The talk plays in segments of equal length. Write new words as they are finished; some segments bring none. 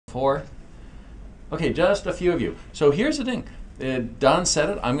4? Okay, just a few of you. So here's the thing. Don said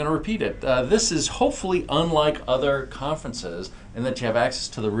it, I'm going to repeat it. This is hopefully unlike other conferences in that you have access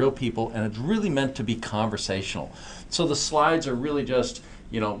to the real people, and it's really meant to be conversational. So the slides are really just,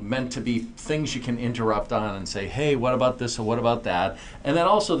 meant to be things you can interrupt on and say, hey, what about this or what about that? And then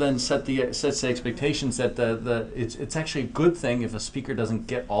also then sets the expectations that it's actually a good thing if a speaker doesn't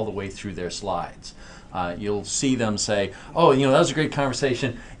get all the way through their slides. You'll see them say, oh, that was a great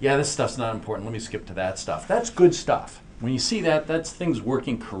conversation. Yeah, this stuff's not important. Let me skip to that stuff. That's good stuff. When you see that, that's things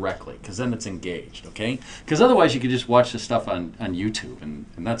working correctly, because then it's engaged, okay? Because otherwise you could just watch this stuff on YouTube, and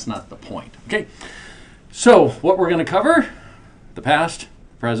that's not the point, okay? So what we're going to cover, the past,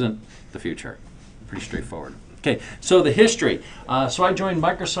 present, the future. Pretty straightforward. Okay, so the history. So I joined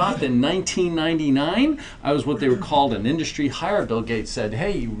Microsoft in 1999. I was what they were called an industry hire. Bill Gates said,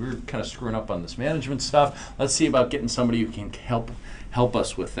 hey, we're kind of screwing up on this management stuff. Let's see about getting somebody who can help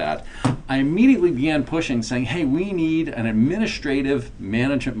us with that. I immediately began pushing, saying, hey, we need an administrative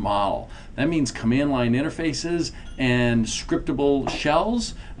management model. That means command line interfaces and scriptable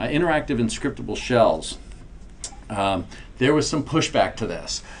shells, interactive and scriptable shells. There was some pushback to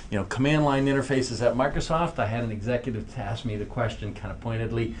this. Command line interfaces at Microsoft, I had an executive ask me the question kind of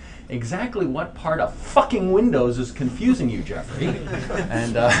pointedly, exactly what part of fucking Windows is confusing you, Jeffrey?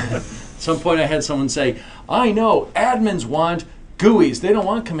 And at some point I had someone say, I know, admins want GUIs. They don't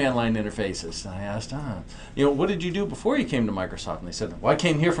want command line interfaces. And I asked, what did you do before you came to Microsoft? And they said, well, I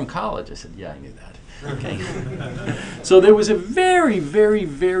came here from college. I said, yeah, I knew that. Okay. So there was a very, very,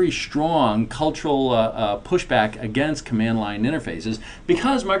 very strong cultural pushback against command line interfaces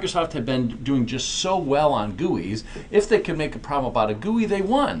because Microsoft had been doing just so well on GUIs. If they could make a problem about a GUI, they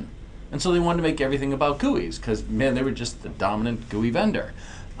won. And so they wanted to make everything about GUIs because, man, they were just the dominant GUI vendor.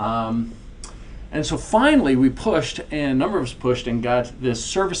 And so finally we pushed, and a number of us pushed and got this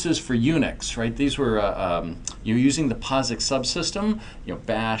services for Unix, right? These were using the POSIX subsystem,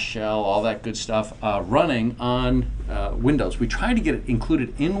 bash, shell, all that good stuff, running on Windows. We tried to get it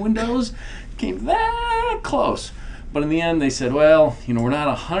included in Windows, came that close. But in the end they said, well, we're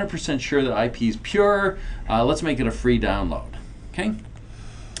not 100% sure that IP is pure, let's make it a free download, okay?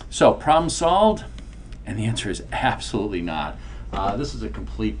 So problem solved, and the answer is absolutely not. This is a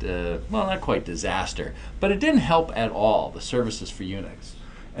complete, well, not quite disaster, but it didn't help at all, the services for Unix.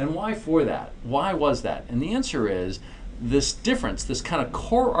 And why for that? Why was that? And the answer is this difference, this kind of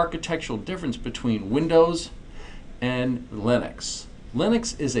core architectural difference between Windows and Linux.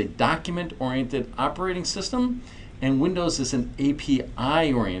 Linux is a document-oriented operating system, and Windows is an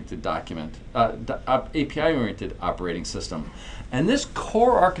API-oriented API-oriented operating system. And this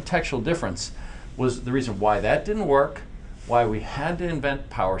core architectural difference was the reason why that didn't work, why we had to invent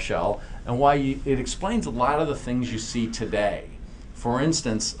PowerShell, and why it explains a lot of the things you see today. For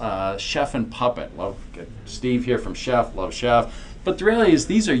instance, Chef and Puppet. Love Steve here from Chef, love Chef. But the reality is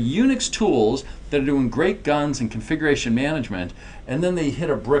these are Unix tools that are doing great guns and configuration management, and then they hit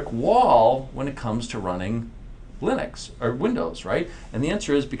a brick wall when it comes to running Linux or Windows, right? And the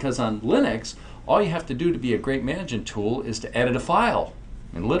answer is because on Linux, all you have to do to be a great management tool is to edit a file.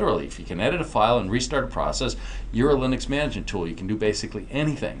 And literally, if you can edit a file and restart a process, you're a Linux management tool. You can do basically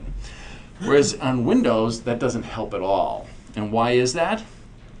anything. Whereas on Windows, that doesn't help at all. And why is that?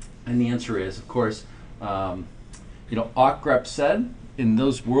 And the answer is, of course, Ockrep said in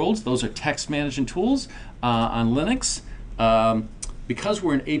those worlds, those are text management tools on Linux. Because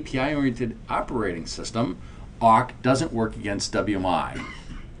we're an API-oriented operating system, awk doesn't work against WMI.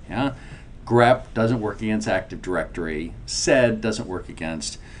 Yeah? grep doesn't work against Active Directory, sed doesn't work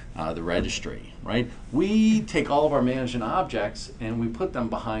against the registry, right? We take all of our management objects and we put them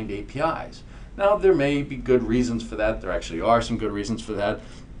behind APIs. Now, there may be good reasons for that. There actually are some good reasons for that.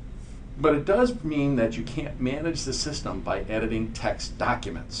 But it does mean that you can't manage the system by editing text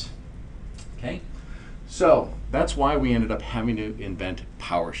documents, okay? So that's why we ended up having to invent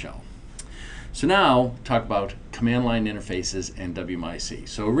PowerShell. So now, talk about command line interfaces and WMIC.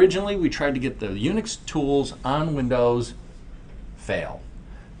 So originally, we tried to get the Unix tools on Windows, fail.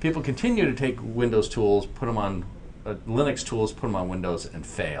 People continue to take Windows tools, put them on Linux tools, put them on Windows, and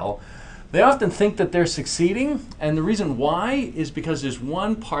fail. They often think that they're succeeding, and the reason why is because there's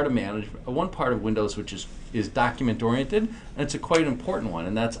one part of one part of Windows which is document-oriented, and it's a quite important one,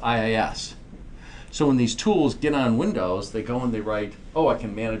 and that's IIS. So when these tools get on Windows, they go and they write, oh, I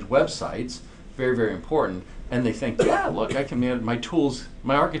can manage websites, very, very important, and they think, yeah, look, I can manage my tools,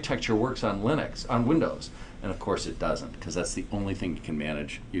 my architecture works on Linux, on Windows, and of course it doesn't, because that's the only thing you can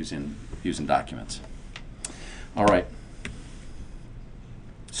manage using documents. All right.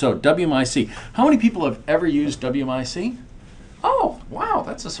 So WMIC. How many people have ever used WMIC? Oh, wow,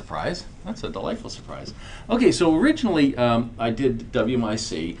 that's a surprise. That's a delightful surprise. Okay, so originally I did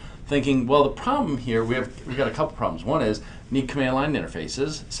WMIC thinking, well, the problem here, we got a couple problems. One is need command line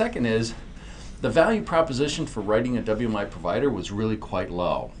interfaces. Second is the value proposition for writing a WMI provider was really quite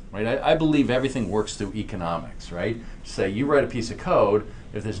low, right? I believe everything works through economics, right? Say you write a piece of code,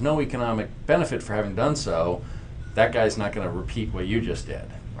 if there's no economic benefit for having done so, that guy's not going to repeat what you just did,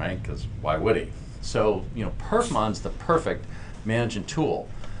 right? Because why would he? So, Perfmon's the perfect management tool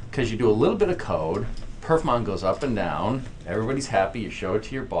because you do a little bit of code, Perfmon goes up and down, everybody's happy, you show it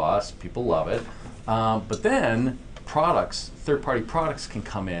to your boss, people love it, but then products, third-party products can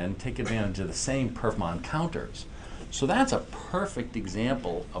come in, take advantage of the same Perfmon counters. So that's a perfect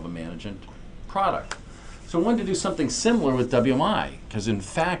example of a management product. So I wanted to do something similar with WMI because in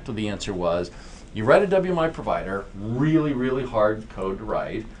fact the answer was you write a WMI provider, really, really hard code to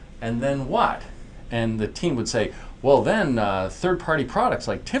write, and then what? And the team would say, well, then third-party products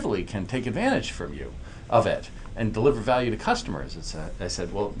like Tivoli can take advantage of it and deliver value to customers. I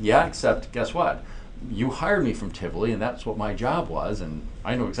said, well, yeah, except guess what? You hired me from Tivoli, and that's what my job was, and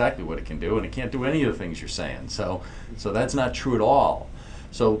I know exactly what it can do, and it can't do any of the things you're saying. So that's not true at all.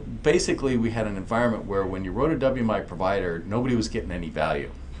 So basically, we had an environment where when you wrote a WMI provider, nobody was getting any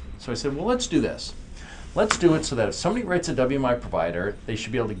value. So I said, well, let's do this. Let's do it so that if somebody writes a WMI provider, they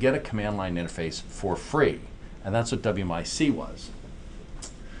should be able to get a command line interface for free. And that's what WMIC was.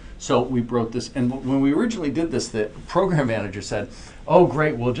 So we wrote this, and when we originally did this, the program manager said, oh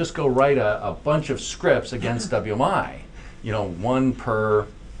great, we'll just go write a bunch of scripts against WMI, one per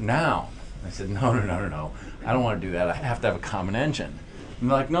noun. I said, no, I don't want to do that. I have to have a common engine. And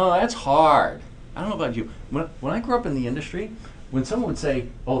they're like, no, that's hard. I don't know about you. When I grew up in the industry, when someone would say,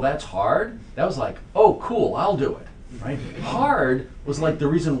 oh, that's hard, that was like, oh, cool, I'll do it, right? Hard was like the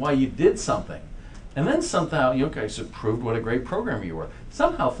reason why you did something. And then somehow you guys proved what a great programmer you were.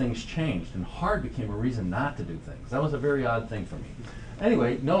 Somehow things changed and hard became a reason not to do things. That was a very odd thing for me.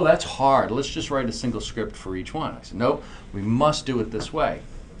 Anyway, no, that's hard. Let's just write a single script for each one. I said, nope, we must do it this way.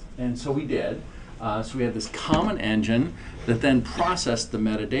 And so we did. So we had this common engine that then processed the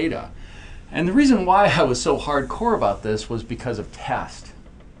metadata. And the reason why I was so hardcore about this was because of test.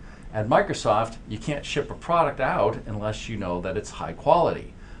 At Microsoft, you can't ship a product out unless you know that it's high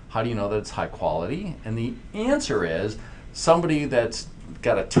quality. How do you know that it's high quality? And the answer is somebody that's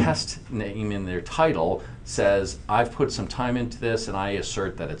got a test name in their title says, I've put some time into this and I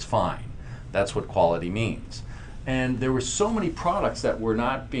assert that it's fine. That's what quality means. And there were so many products that were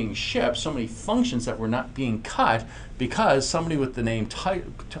not being shipped, so many functions that were not being cut because somebody with the name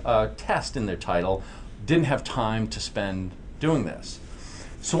test in their title didn't have time to spend doing this.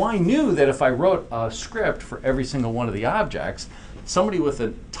 So I knew that if I wrote a script for every single one of the objects, somebody with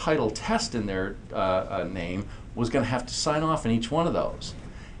a title test in their name was going to have to sign off on each one of those.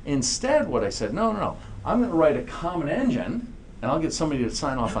 Instead, what I said, no, I'm going to write a common engine, and I'll get somebody to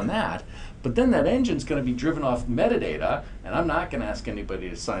sign off on that, but then that engine's going to be driven off metadata, and I'm not going to ask anybody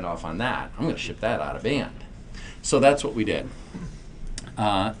to sign off on that. I'm going to ship that out of band. So that's what we did.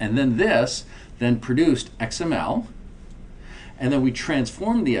 And then this then produced XML, and then we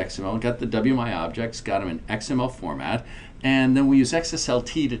transformed the XML, got the WMI objects, got them in XML format, and then we use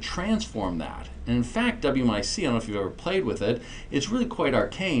XSLT to transform that. And in fact, WMIC, I don't know if you've ever played with it, it's really quite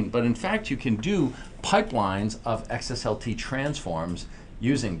arcane, but in fact you can do pipelines of XSLT transforms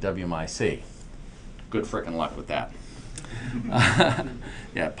using WMIC. Good frickin' luck with that.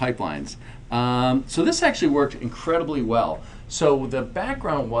 Yeah, pipelines. So this actually worked incredibly well. So the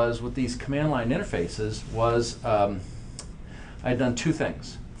background was with these command line interfaces was I had done two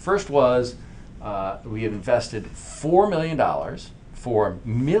things. First was we had invested $4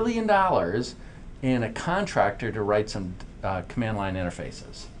 million in a contractor to write some command line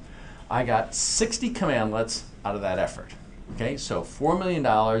interfaces. I got 60 commandlets out of that effort. Okay, so $4 million,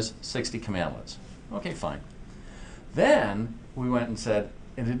 60 commandlets. Okay, fine. Then we went and said,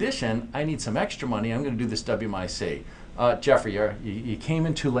 in addition, I need some extra money. I'm going to do this WMIC. Jeffrey, you came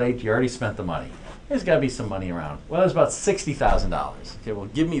in too late. You already spent the money. There's got to be some money around. Well, there's about $60,000. Okay, well,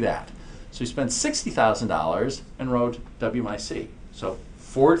 give me that. So we spent $60,000 and wrote WMIC. So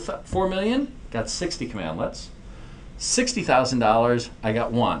 $4 million, got 60 commandlets. $60,000, I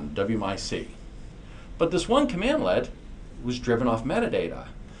got one, WMIC. But this one commandlet was driven off metadata.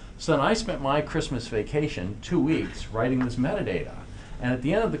 So then I spent my Christmas vacation, 2 weeks, writing this metadata. And at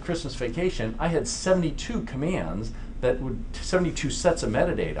the end of the Christmas vacation, I had 72 commands that 72 sets of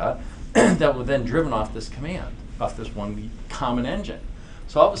metadata that were then driven off this command, off this one common engine.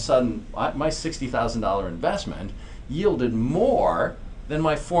 So all of a sudden, my $60,000 investment yielded more than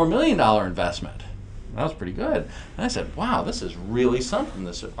my $4 million investment. that was pretty good. And I said, wow, this is really something,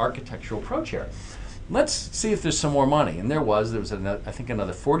 this architectural approach here. Let's see if there's some more money. And there was another, I think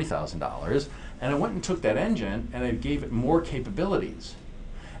another $40,000. And I went and took that engine and I gave it more capabilities.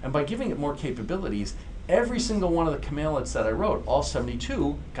 And by giving it more capabilities, every single one of the commandlets that I wrote, all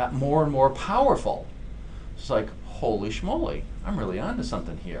 72, got more and more powerful. It's like, holy schmoly, I'm really onto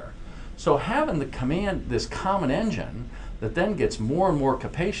something here. So having this common engine that then gets more and more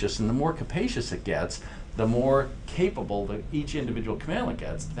capacious, and the more capacious it gets, the more capable that each individual commandlet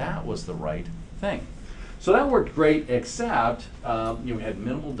gets, that was the right thing. So that worked great, except we had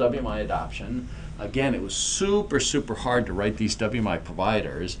minimal WMI adoption. Again, it was super, super hard to write these WMI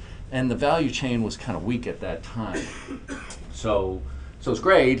providers, and the value chain was kind of weak at that time. So it's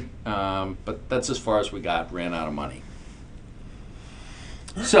great, but that's as far as we got, ran out of money.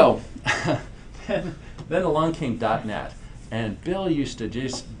 So then along came .NET, and Bill used to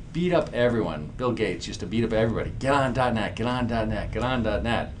just beat up everyone. Bill Gates used to beat up everybody. Get on .NET, get on .NET, get on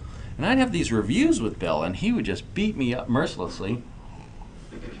 .NET. And I'd have these reviews with Bill, and he would just beat me up mercilessly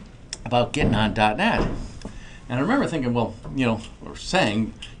about getting on .NET. And I remember thinking, well, or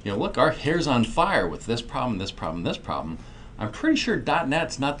saying, look, our hair's on fire with this problem, this problem, this problem. I'm pretty sure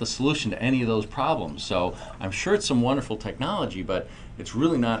 .NET's not the solution to any of those problems. So I'm sure it's some wonderful technology, but it's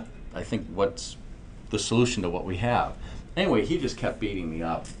really not, I think, what's the solution to what we have. Anyway, he just kept beating me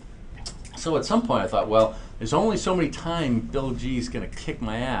up. So at some point I thought, well, there's only so many times Bill G's going to kick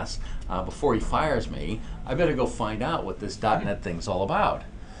my ass before he fires me. I better go find out what this .NET thing's all about.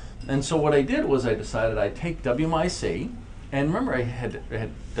 And so what I did was I decided I'd take WMIC, and remember I had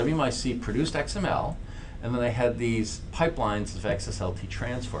WMIC produced XML, and then I had these pipelines of XSLT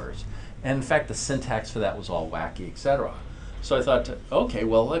transfers. And in fact, the syntax for that was all wacky, etc. So I thought, okay,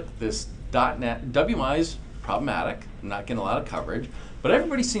 well, look, this .NET, WMI's problematic, not getting a lot of coverage, but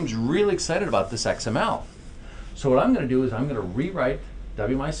everybody seems really excited about this XML. So what I'm going to do is I'm going to rewrite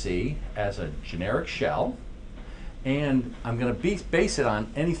WMIC as a generic shell, and I'm going to base it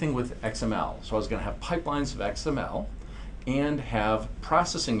on anything with XML. So I was going to have pipelines of XML and have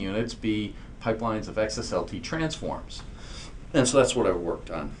processing units be pipelines of XSLT transforms. And so that's what I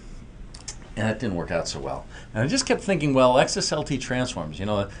worked on. And that didn't work out so well. And I just kept thinking, well, XSLT transforms,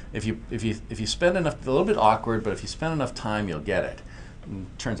 if you spend enough, a little bit awkward, but if you spend enough time, you'll get it. And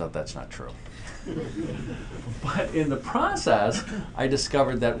turns out that's not true. But in the process, I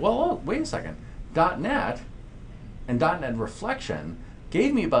discovered that, well, oh, wait a second, .NET and .NET Reflection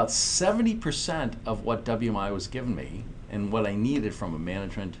gave me about 70% of what WMI was giving me and what I needed from a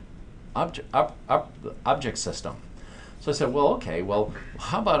management object system. So I said, well, okay, well,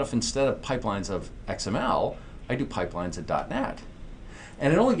 how about if instead of pipelines of XML, I do pipelines of .NET?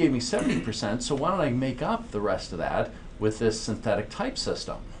 And it only gave me 70%, so why don't I make up the rest of that with this synthetic type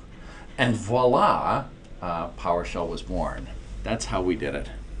system? And voila, PowerShell was born. That's how we did it.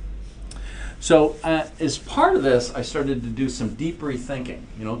 So as part of this, I started to do some deep rethinking.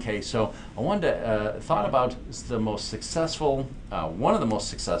 Okay, so I wanted to thought about the most successful, one of the most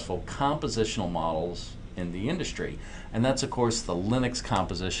successful compositional models in the industry, and that's of course the Linux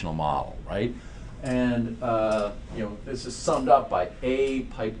compositional model, right? And this is summed up by A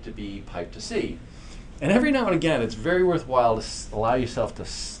pipe to B pipe to C. And every now and again, it's very worthwhile to allow yourself to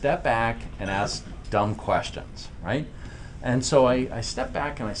step back and ask dumb questions, right? And so I stepped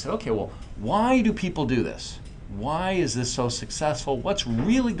back and I said, okay, well, why do people do this? Why is this so successful? What's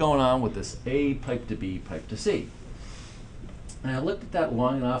really going on with this A pipe to B pipe to C? And I looked at that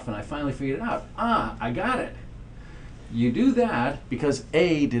long enough and I finally figured it out. I got it. You do that because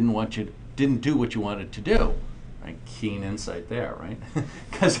A didn't do what you wanted to do. Right? Keen insight there, right?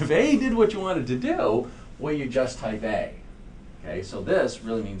 Because if A did what you wanted to do, well, you just type A. Okay, so this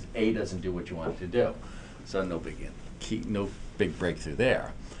really means A doesn't do what you want it to do. So no big breakthrough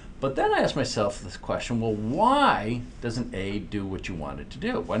there. But then I asked myself this question, well, why doesn't A do what you want it to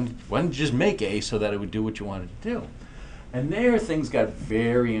do? Why didn't you just make A so that it would do what you wanted to do? And there things got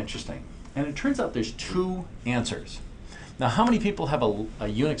very interesting. And it turns out there's two answers. Now, how many people have a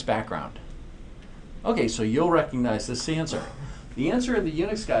Unix background? Okay, so you'll recognize this answer. The answer the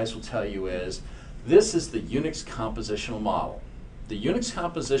Unix guys will tell you is, this is the Unix compositional model. The Unix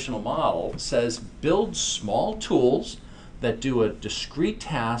compositional model says build small tools that do a discrete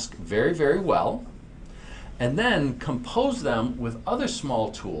task very, very well, and then compose them with other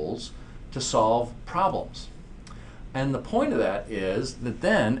small tools to solve problems. And the point of that is that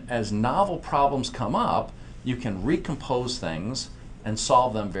then, as novel problems come up, you can recompose things and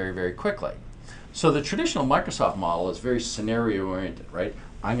solve them very, very quickly. So the traditional Microsoft model is very scenario-oriented, right?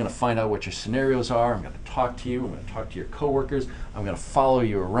 I'm going to find out what your scenarios are. I'm going to talk to you. I'm going to talk to your coworkers. I'm going to follow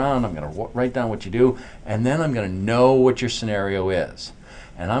you around. I'm going to write down what you do. And then I'm going to know what your scenario is.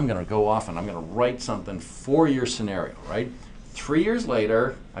 And I'm going to go off and I'm going to write something for your scenario, right? 3 years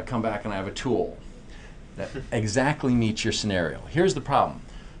later, I come back and I have a tool that exactly meets your scenario. Here's the problem.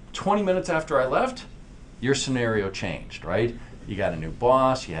 20 minutes after I left, your scenario changed, right? You got a new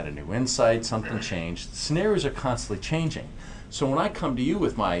boss, you had a new insight, something changed. Scenarios are constantly changing. So when I come to you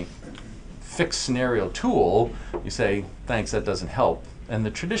with my fixed scenario tool, you say, thanks, that doesn't help. And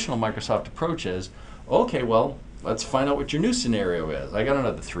the traditional Microsoft approach is, okay, well, let's find out what your new scenario is. I got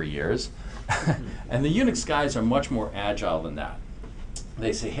another 3 years. And the Unix guys are much more agile than that.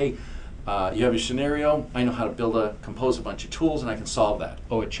 They say, hey, you have your scenario, I know how to compose a bunch of tools and I can solve that.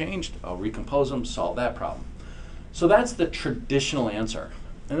 Oh, it changed, I'll recompose them, solve that problem. So that's the traditional answer.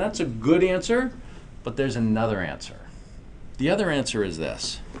 And that's a good answer, but there's another answer. The other answer is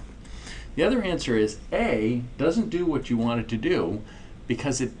this. The other answer is A doesn't do what you want it to do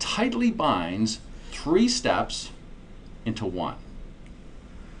because it tightly binds 3 steps into one.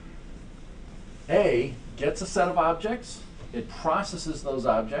 A gets a set of objects, it processes those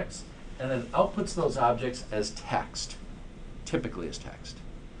objects, and then outputs those objects as text, typically as text.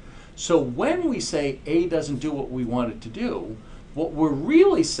 So when we say A doesn't do what we want it to do, what we're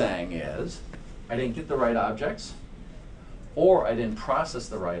really saying is, I didn't get the right objects, or I didn't process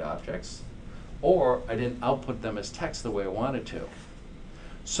the right objects, or I didn't output them as text the way I wanted to.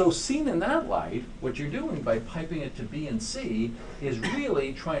 So seen in that light, what you're doing by piping it to B and C is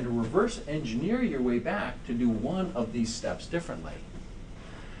really trying to reverse engineer your way back to do one of these steps differently.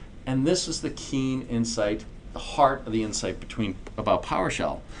 And this is the keen insight, the heart of the insight about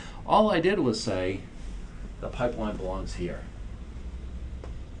PowerShell. All I did was say, the pipeline belongs here.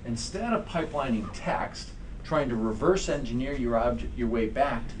 Instead of pipelining text, trying to reverse engineer your way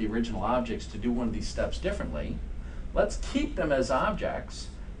back to the original objects to do one of these steps differently, let's keep them as objects,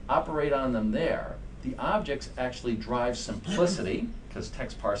 operate on them there. The objects actually drive simplicity, because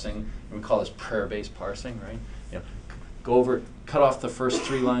text parsing, we call this prayer-based parsing, right? You know, go over, cut off the first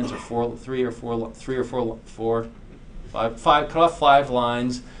 3 lines, or five, cut off 5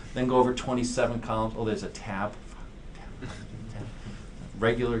 lines, then go over 27 columns. Oh, there's a tab.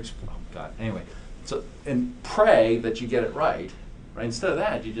 Regular, oh God, anyway. So, and pray that you get it right. Instead of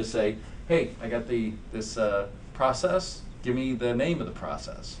that, you just say, hey, I got this process, give me the name of the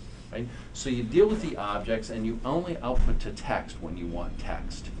process, right? So you deal with the objects and you only output to text when you want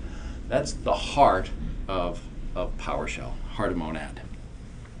text. That's the heart of PowerShell, heart of Monad.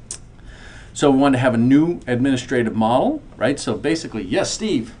 So we want to have a new administrative model, right? So basically, yes,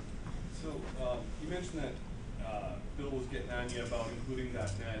 Steve? So you mentioned that Bill was getting on you about including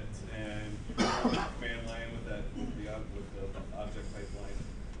 .NET and command line with the object pipeline.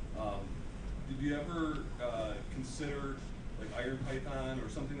 Did you ever consider like IronPython or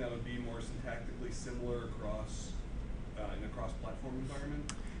something that would be more syntactically similar across in a cross-platform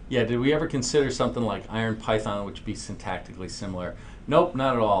environment? Yeah, did we ever consider something like IronPython, which would be syntactically similar? Nope,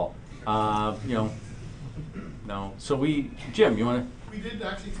 not at all. No. So Jim, you want to? We did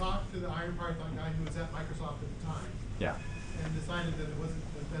actually talk to the IronPython guy who was at Microsoft at the time. Yeah. And decided that it wasn't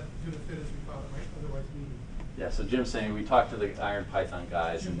that good a fit as we thought it might otherwise be. Yeah, so Jim's saying we talked to the IronPython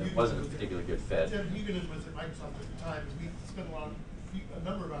guys and it wasn't a particularly good fit. Jim Huguenin was at Microsoft at the time, and we spent a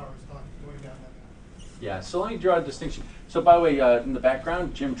number of hours talking, going down that path. Yeah, so let me draw a distinction. So by the way, in the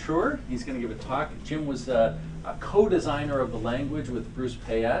background, Jim Truer, he's going to give a talk. Jim was a co-designer of the language with Bruce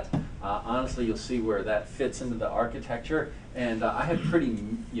Payette. Honestly, you'll see where that fits into the architecture. And I had pretty,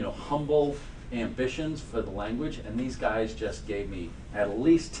 humble ambitions for the language, and these guys just gave me at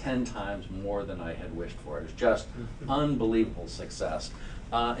least 10 times more than I had wished for. It was just unbelievable success.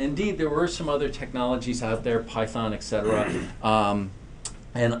 Indeed, there were some other technologies out there, Python, etc.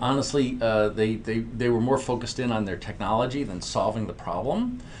 And honestly, they were more focused in on their technology than solving the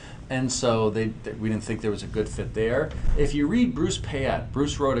problem. And so we didn't think there was a good fit there. If you read Bruce Payette,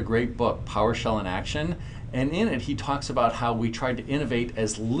 Bruce wrote a great book, PowerShell in Action, and in it he talks about how we tried to innovate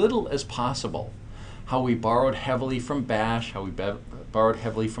as little as possible, how we borrowed heavily from Bash, how we borrowed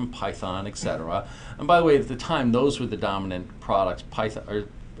heavily from Python, etc. And by the way, at the time, those were the dominant products,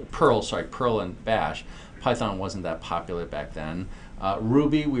 Perl and Bash. Python wasn't that popular back then.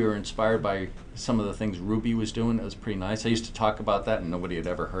 Ruby, we were inspired by some of the things Ruby was doing. It was pretty nice. I used to talk about that and nobody had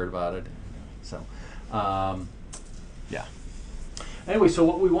ever heard about it. So, yeah. Anyway, so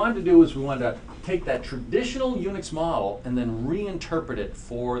what we wanted to do is we wanted to take that traditional Unix model and then reinterpret it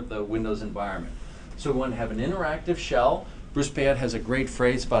for the Windows environment. So we want to have an interactive shell. Bruce Payette has a great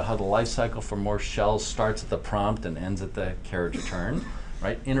phrase about how the life cycle for more shells starts at the prompt and ends at the carriage return.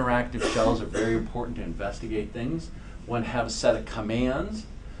 right? Interactive shells are very important to investigate things. One have a set of commands,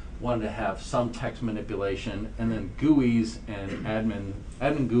 one to have some text manipulation, and then GUIs and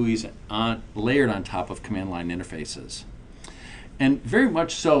admin GUIs layered on top of command line interfaces. And very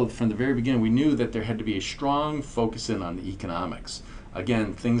much so, from the very beginning, we knew that there had to be a strong focus in on the economics.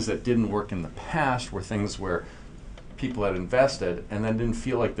 Again, things that didn't work in the past were things where people had invested and then didn't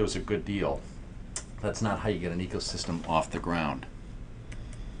feel like there was a good deal. That's not how you get an ecosystem off the ground.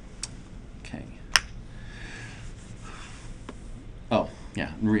 Okay. Oh,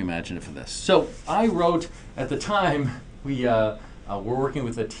 yeah, reimagine it for this. So I wrote, at the time, we were working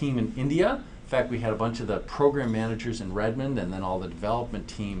with a team in India. In fact, we had a bunch of the program managers in Redmond and then all the development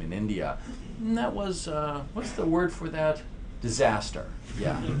team in India. And that was, what's the word for that? Disaster.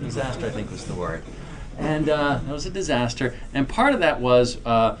 Yeah, disaster I think was the word. And it was a disaster. And part of that was,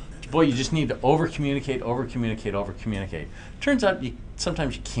 boy, you just need to over-communicate, over-communicate, over-communicate. Turns out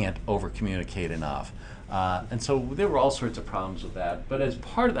sometimes you can't over-communicate enough. And so there were all sorts of problems with that. But as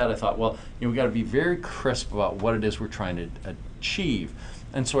part of that, I thought, well, we've got to be very crisp about what it is we're trying to achieve.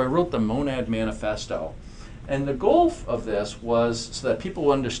 And so I wrote the Monad Manifesto. And the goal of this was so that people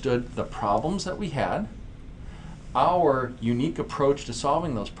understood the problems that we had, our unique approach to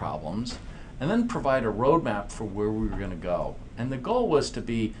solving those problems, and then provide a roadmap for where we were going to go. And the goal was to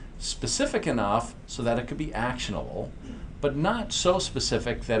be specific enough so that it could be actionable, but not so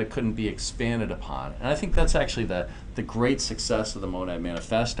specific that it couldn't be expanded upon. And I think that's actually the great success of the Monad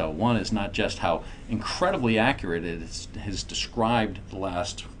Manifesto. One is not just how incredibly accurate it has described the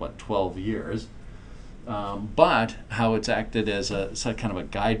last, 12 years, but how it's acted as a kind of a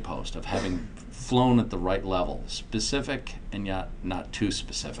guidepost of having flown at the right level, specific and yet not too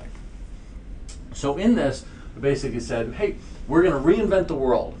specific. So in this, we basically said, hey, we're going to reinvent the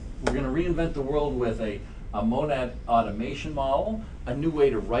world. We're going to reinvent the world with a Monad automation model, a new way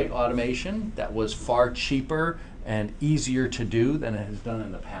to write automation that was far cheaper and easier to do than it has done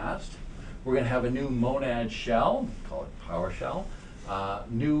in the past. We're going to have a new Monad shell, call it PowerShell,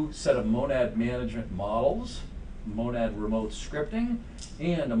 new set of Monad management models, Monad remote scripting,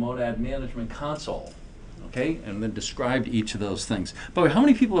 and a Monad management console. Okay, and then described each of those things. By the way, how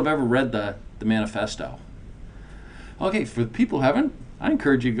many people have ever read the manifesto? Okay, for the people who haven't, I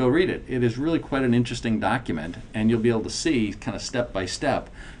encourage you to go read it. It is really quite an interesting document, and you'll be able to see kind of step by step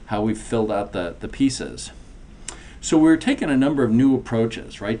how we've filled out the pieces. So we're taking a number of new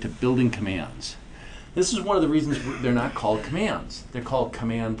approaches, right, to building commands. This is one of the reasons they're not called commands. They're called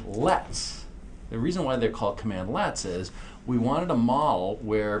commandlets. The reason why they're called commandlets is we wanted a model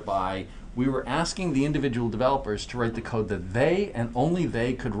whereby we were asking the individual developers to write the code that they and only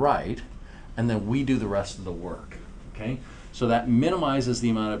they could write, and then we do the rest of the work. Okay? So that minimizes the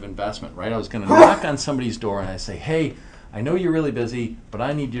amount of investment, right? I was going to knock on somebody's door and I say, hey, I know you're really busy, but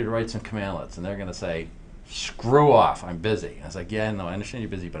I need you to write some commandlets. And they're going to say, screw off, I'm busy. I was like, yeah, no, I understand you're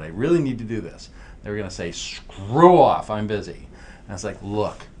busy, but I really need to do this. They were going to say, screw off, I'm busy. And I was like,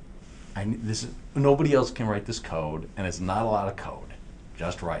 look, nobody else can write this code, and it's not a lot of code.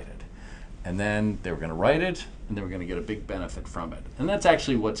 Just write it. And then they were going to write it, and they were going to get a big benefit from it. And that's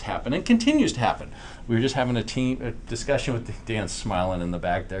actually what's happened and continues to happen. We were just having a discussion with Dan's smiling in the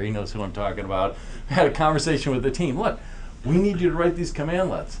back there. He knows who I'm talking about. We had a conversation with the team. Look, we need you to write these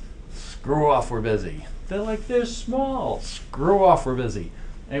commandlets. Screw off, we're busy. They're like, they're small. Screw off, we're busy.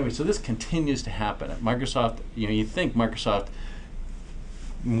 Anyway, so this continues to happen. At Microsoft, you think Microsoft,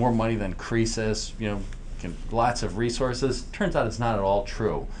 more money than Croesus, lots of resources. Turns out it's not at all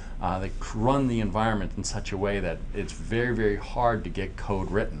true. They run the environment in such a way that it's very, very hard to get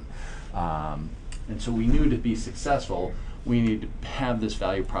code written. And so we knew to be successful, we need to have this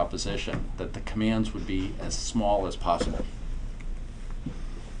value proposition that the commands would be as small as possible.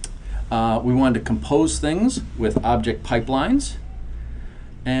 We wanted to compose things with object pipelines.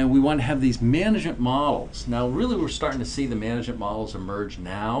 And we want to have these management models. Now, really, we're starting to see the management models emerge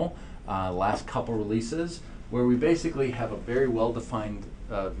now, last couple releases, where we basically have a very well-defined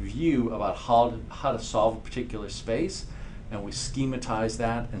view about how to solve a particular space, and we schematize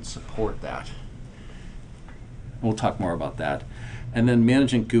that and support that. We'll talk more about that. And then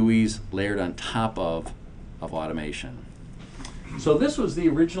management GUIs layered on top of automation. So this was the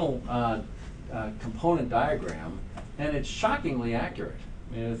original component diagram, and it's shockingly accurate.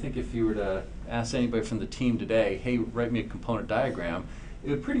 I think if you were to ask anybody from the team today, hey, write me a component diagram, it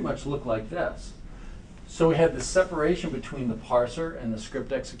would pretty much look like this. So we had the separation between the parser and the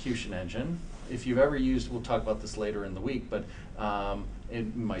script execution engine. If you've ever used, we'll talk about this later in the week, but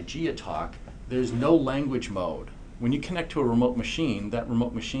in my GIA talk, there's no language mode. When you connect to a remote machine, that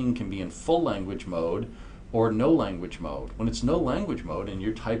remote machine can be in full language mode, or no language mode. When it's no language mode and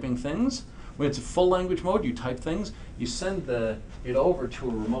you're typing things, when it's a full language mode, you type things, you send it over to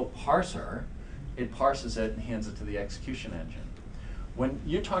a remote parser, it parses it and hands it to the execution engine. When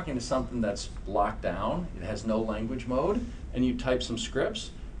you're talking to something that's locked down, it has no language mode, and you type some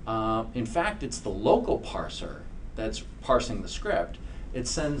scripts, in fact, it's the local parser that's parsing the script. It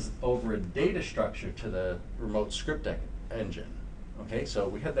sends over a data structure to the remote script engine. Okay, so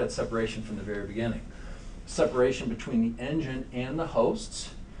we had that separation from the very beginning. Separation between the engine and the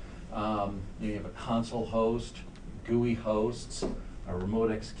hosts. You have a console host, GUI hosts, a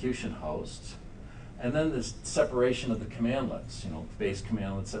remote execution host, and then there's separation of the commandlets. Base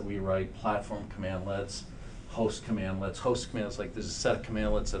commandlets that we write, platform commandlets, host commandlets. Host commandlets, like there's a set of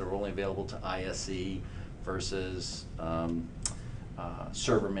commandlets that are only available to ISE versus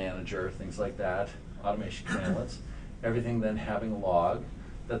server manager, things like that, automation commandlets. Everything then having a log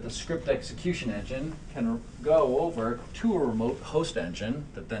that the script execution engine can go over to a remote host engine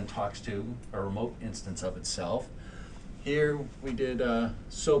that then talks to a remote instance of itself. Here we did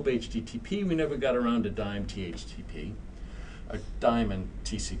SOAP HTTP. We never got around to DIME THTP, or DIME and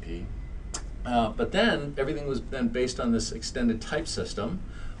TCP. But then everything was then based on this extended type system,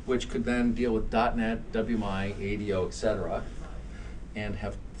 which could then deal with .NET, WMI, ADO, etc., and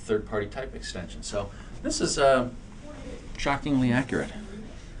have third-party type extensions. So this is shockingly accurate.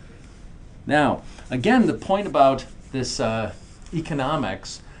 Now, again, the point about this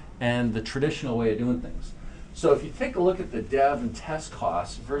economics and the traditional way of doing things. So if you take a look at the dev and test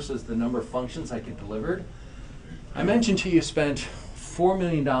costs versus the number of functions I get delivered, I mentioned to you spent $4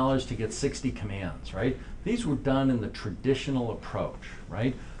 million to get 60 commands, right? These were done in the traditional approach,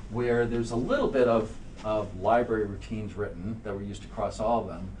 right? Where there's a little bit of library routines written that were used across all of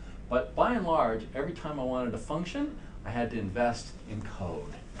them. But by and large, every time I wanted a function, I had to invest in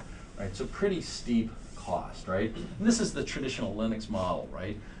code, right? So pretty steep cost, right? And this is the traditional Linux model,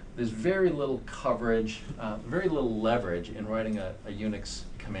 right? There's very little coverage, very little leverage in writing a Unix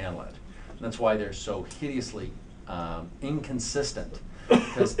commandlet. And that's why they're so hideously inconsistent,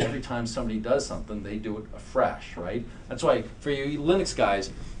 because every time somebody does something, they do it afresh, right? That's why, for you Linux guys,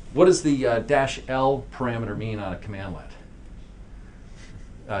 what does the -L parameter mean on a commandlet?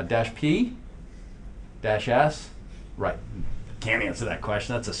 -P? -S? Right. Can't answer that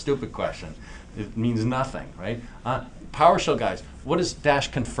question. That's a stupid question. It means nothing, right? PowerShell guys, what does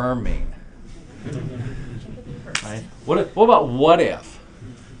 -confirm mean? Right? What about what if?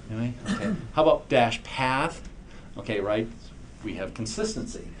 Okay. How about -path? Okay, right? We have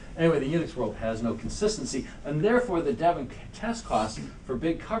consistency. Anyway, the Unix world has no consistency, and therefore the dev and test cost for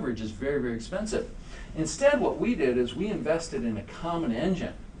big coverage is very, very expensive. Instead, what we did is we invested in a common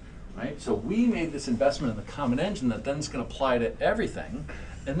engine, right? So we made this investment in the common engine that then is going to apply to everything,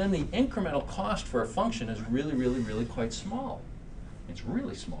 and then the incremental cost for a function is really, really, really quite small. It's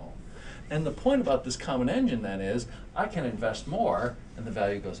really small. And the point about this common engine then is I can invest more, and the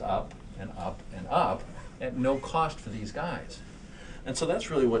value goes up and up and up at no cost for these guys. And so that's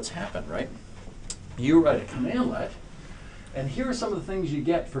really what's happened, right? You write a commandlet, and here are some of the things you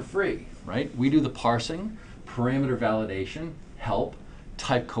get for free, right? We do the parsing, parameter validation, help,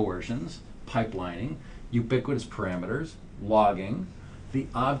 type coercions, pipelining, ubiquitous parameters, logging, the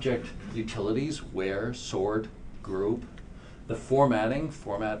object utilities, where, sort, group, the formatting,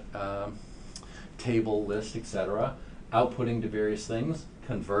 format, table, list, etc., outputting to various things,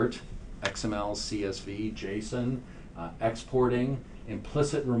 convert, XML, CSV, JSON, exporting,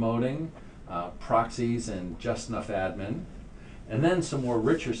 implicit remoting, proxies, and just enough admin. And then some more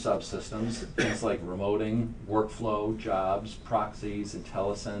richer subsystems, things like remoting, workflow, jobs, proxies,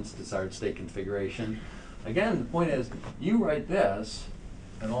 IntelliSense, desired state configuration. Again, the point is, you write this,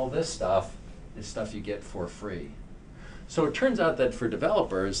 and all this stuff is stuff you get for free. So it turns out that for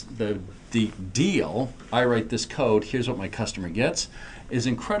developers, the deal, I write this code, here's what my customer gets, is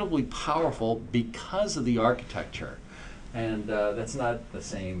incredibly powerful because of the architecture. And that's not the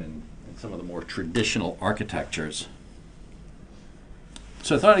same in some of the more traditional architectures.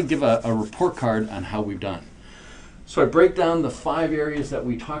 So I thought I'd give a report card on how we've done. So I break down the 5 areas that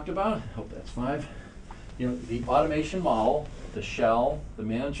we talked about. I hope that's 5. The automation model, the shell, the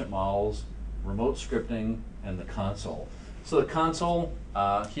management models, remote scripting, and the console. So the console,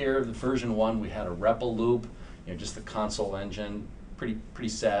 here, the version 1, we had a REPL loop, just the console engine, pretty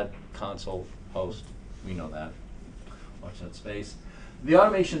sad console host. We know that. Watch that space. The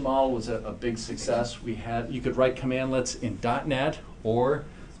automation model was a big success. You could write commandlets in .NET or,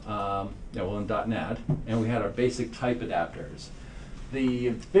 in .NET, and we had our basic type adapters. The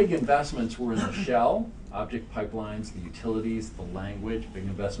big investments were in the shell object pipelines, the utilities, the language, big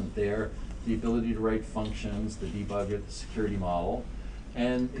investment there, the ability to write functions, the debugger, the security model.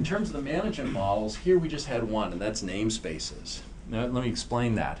 And in terms of the management models, here we just had one, and that's namespaces. Now, let me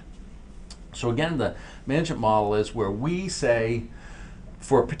explain that. So again, the management model is where we say,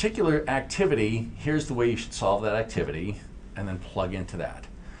 for a particular activity, here's the way you should solve that activity, and then plug into that.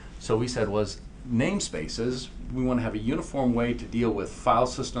 So we said was namespaces, we want to have a uniform way to deal with file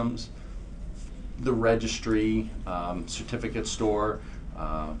systems, the registry, certificate store,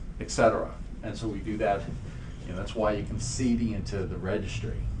 etc. And so we do that. That's why you can CD into the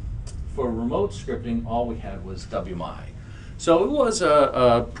registry. For remote scripting, all we had was WMI. So it was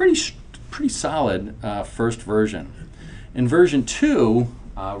a pretty solid first version. In version 2,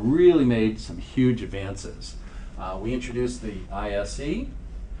 really made some huge advances. We introduced the ISE.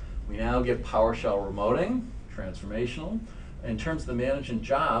 We now get PowerShell remoting, transformational. In terms of the management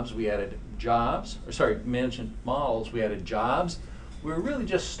jobs, we added management models, we added jobs. We were really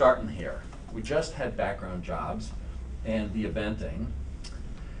just starting here. We just had background jobs and the eventing.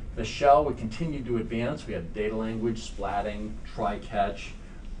 The shell, we continued to advance. We had data language, splatting, try-catch,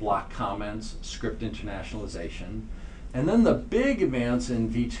 block comments, script internationalization. And then the big advance in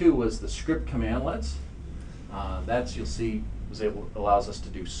V2 was the script commandlets. That's, you'll see, allows us to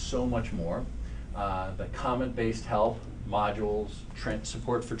do so much more. The comment-based help, modules,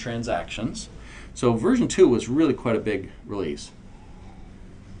 support for transactions. So version 2 was really quite a big release.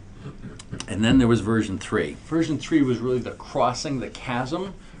 And then there was version 3. Version 3 was really the crossing the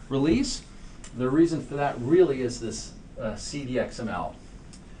chasm release. The reason for that really is this CDXML.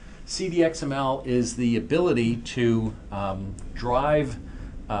 CDXML is the ability to drive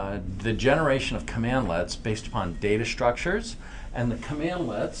the generation of commandlets based upon data structures. And the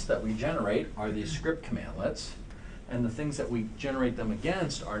commandlets that we generate are these script commandlets. And the things that we generate them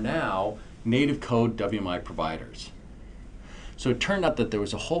against are now native code WMI providers. So it turned out that there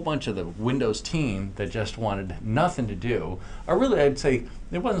was a whole bunch of the Windows team that just wanted nothing to do. Or really, I'd say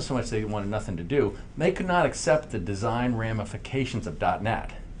it wasn't so much they wanted nothing to do. They could not accept the design ramifications of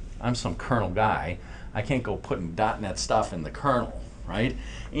 .NET. I'm some kernel guy. I can't go putting .NET stuff in the kernel, right?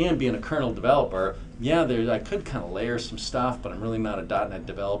 And being a kernel developer, yeah, I could kind of layer some stuff, but I'm really not a .NET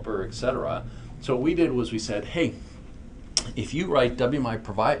developer, etc. So what we did was we said, hey, if you write WMI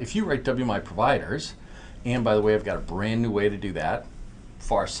providers, and by the way, I've got a brand new way to do that,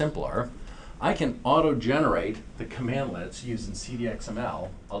 far simpler. I can auto-generate the commandlets using CDXML.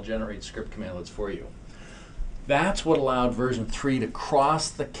 I'll generate script commandlets for you. That's what allowed version 3 to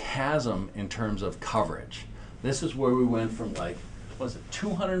cross the chasm in terms of coverage. This is where we went from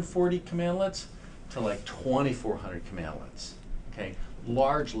 240 commandlets to 2,400 commandlets, okay?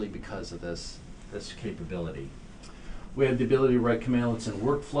 Largely because of this capability. We had the ability to write commandlets in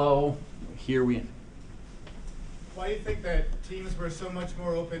workflow. Here we... Why do you think that teams were so much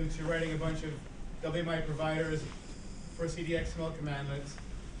more open to writing a bunch of WMI providers for CDXML commandlets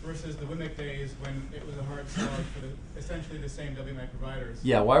versus the WMIC days when it was a hard slog for essentially the same WMI providers?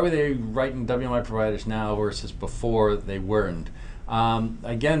 Yeah, why were they writing WMI providers now versus before they weren't?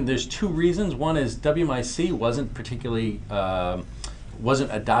 Again, there's two reasons. One is WMIC wasn't particularly,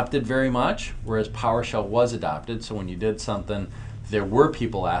 wasn't adopted very much, whereas PowerShell was adopted. So when you did something, there were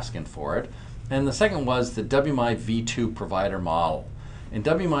people asking for it. And the second was the WMI v2 provider model. In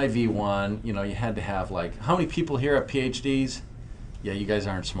WMI v1, you had to have how many people here have PhDs? Yeah, you guys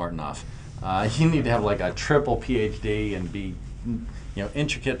aren't smart enough. You need to have a triple PhD and be,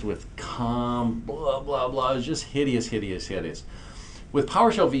 intricate with COM, blah, blah, blah. It was just hideous, hideous, hideous. With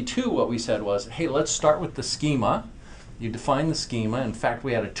PowerShell v2, what we said was, hey, let's start with the schema. You define the schema. In fact,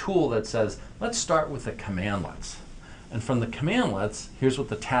 we had a tool that says, let's start with the commandlets. And from the commandlets, here's what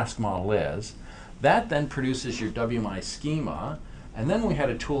the task model is. That then produces your WMI schema. And then we had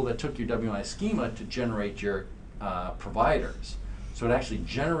a tool that took your WMI schema to generate your providers. So it actually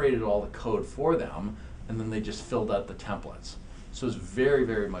generated all the code for them, and then they just filled out the templates. So it's very,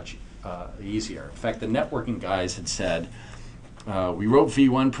 very much easier. In fact, the networking guys had said, we wrote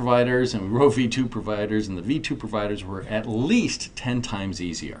V1 providers and we wrote V2 providers, and the V2 providers were at least 10 times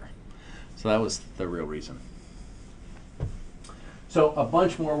easier. So that was the real reason. So a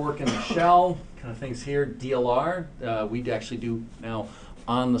bunch more work in the shell, kind of things here. DLR, we actually do now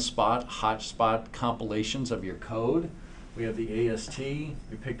on-the-spot, hotspot compilations of your code. We have the AST,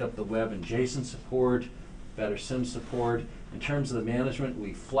 we picked up the web and JSON support, better SIM support. In terms of the management,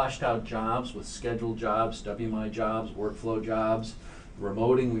 we fleshed out jobs with scheduled jobs, WMI jobs, workflow jobs.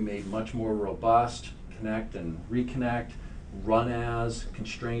 Remoting, we made much more robust, connect and reconnect, run as,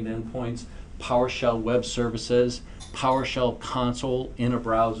 constrained endpoints, PowerShell web services, PowerShell console in a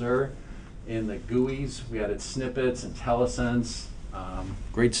browser. in the GUIs. We added snippets, IntelliSense,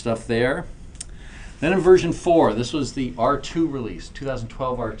 great stuff there. Then in version 4, this was the R2 release,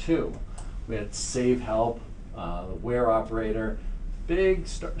 2012 R2. We had save help, the where operator, big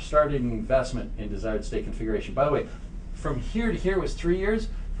starting investment in desired state configuration. By the way, from here to here was 3 years.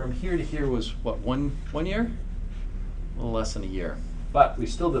 From here to here was, what, one year? A little less than a year. But we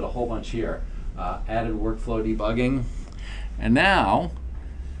still did a whole bunch here. Added workflow debugging. And now,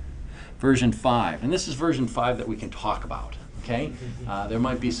 version 5. And this is version 5 that we can talk about, okay? There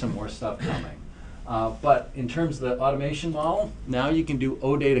might be some more stuff coming. But in terms of the automation model, now you can do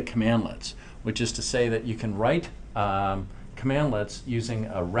OData commandlets, which is to say that you can write commandlets using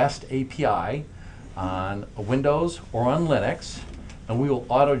a REST API on Windows or on Linux, and we will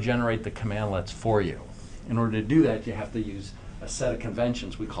auto-generate the commandlets for you. In order to do that, you have to use a set of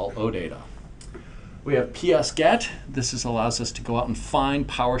conventions we call OData. We have PSGet. This allows us to go out and find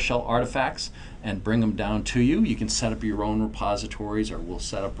PowerShell artifacts and bring them down to you. You can set up your own repositories, or we'll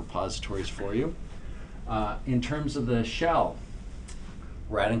set up repositories for you. In terms of the shell,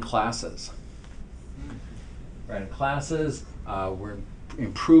 we're adding classes. We're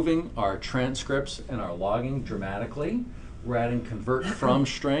improving our transcripts and our logging dramatically. We're adding convert from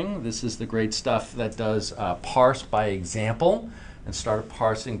string. This is the great stuff that does parse by example and start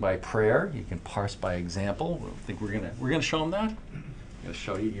parsing by prayer. You can parse by example. I think we're gonna show them that. I'm gonna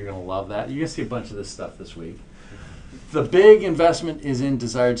show you. You're gonna love that. You're gonna see a bunch of this stuff this week. The big investment is in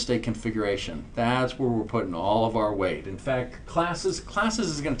desired state configuration. That's where we're putting all of our weight. In fact, classes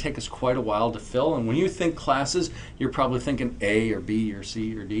is going to take us quite a while to fill. And when you think classes, you're probably thinking A or B or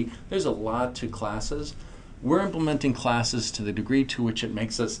C or D. There's a lot to classes. We're implementing classes to the degree to which it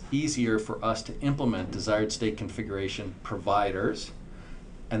makes us easier for us to implement desired state configuration providers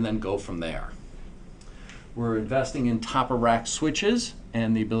and then go from there. We're investing in top-of-rack switches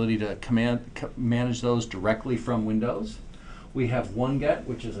and the ability to manage those directly from Windows. We have OneGet,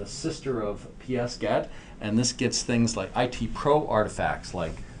 which is a sister of PSGet, and this gets things like IT Pro artifacts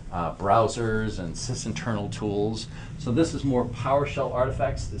like browsers and sysinternal tools. So this is more PowerShell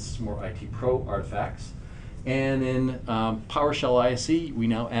artifacts. This is more IT Pro artifacts. And in PowerShell ISE, we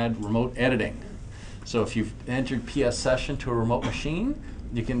now add remote editing. So if you've entered PS Session to a remote machine,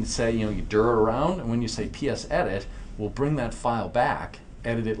 you can say, you dir it around, and when you say PS edit, we'll bring that file back,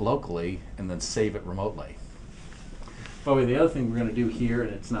 edit it locally, and then save it remotely. By the way, the other thing we're going to do here,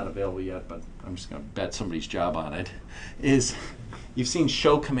 and it's not available yet, but I'm just going to bet somebody's job on it, is you've seen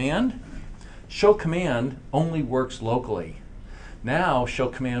show command. Show command only works locally. Now show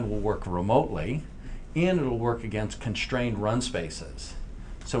command will work remotely, and it'll work against constrained run spaces.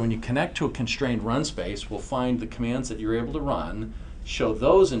 So when you connect to a constrained run space, we'll find the commands that you're able to run, show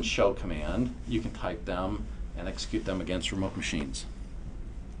those in show command. You can type them and execute them against remote machines.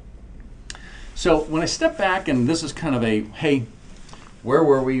 So when I step back, and this is kind of a, hey, where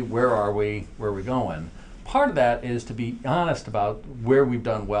were we, where are we going? Part of that is to be honest about where we've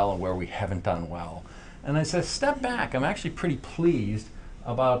done well and where we haven't done well. And as I step back, I'm actually pretty pleased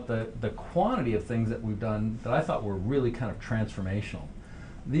about the quantity of things that we've done that I thought were really kind of transformational.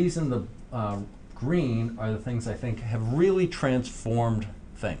 These in the green are the things I think have really transformed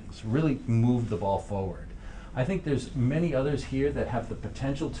things, really moved the ball forward. I think there's many others here that have the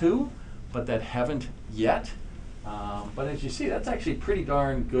potential to, but that haven't yet. But as you see, that's actually a pretty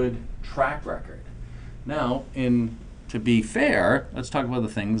darn good track record. Now, to be fair, let's talk about the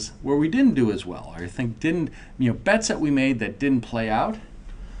things where we didn't do as well. Or I think bets that we made that didn't play out.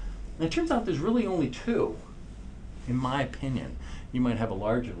 And it turns out there's really only 2, in my opinion. You might have a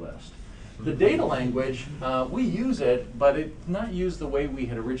larger list. The data language, we use it, but it's not used the way we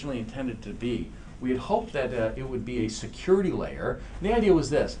had originally intended it to be. We had hoped that it would be a security layer. And the idea was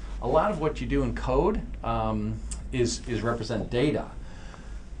this: a lot of what you do in code is represent data.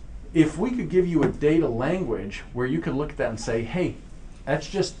 If we could give you a data language where you could look at that and say, hey, that's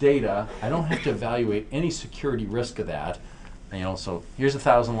just data. I don't have to evaluate any security risk of that. And, so here's a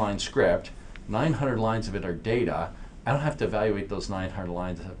 1,000-line script. 900 lines of it are data. I don't have to evaluate those 900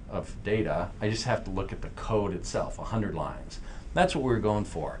 lines of data. I just have to look at the code itself, 100 lines. That's what we're going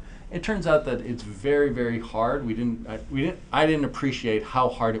for. It turns out that it's very, very hard. I didn't appreciate how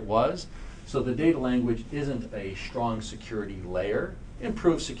hard it was. So the data language isn't a strong security layer. It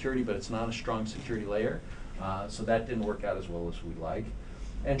improves security, but it's not a strong security layer. So that didn't work out as well as we'd like.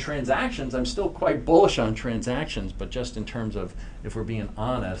 And transactions, I'm still quite bullish on transactions, but just in terms of, if we're being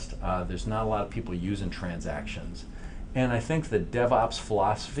honest, there's not a lot of people using transactions. And I think the DevOps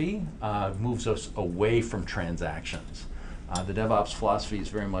philosophy moves us away from transactions. The DevOps philosophy is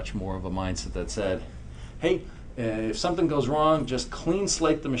very much more of a mindset that said, hey, If something goes wrong, just clean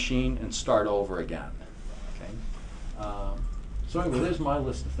slate the machine and start over again. Okay. So anyway, there's my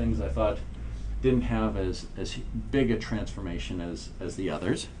list of things I thought didn't have as big a transformation as the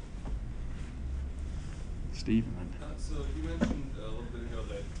others. Steve? So you mentioned a little bit ago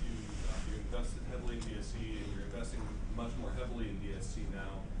that you invested heavily in DSC, and you're investing much more heavily in DSC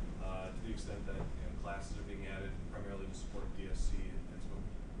now, to the extent that classes are being added primarily to support DSC. And so,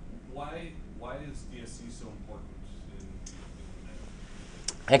 why is DSC so important in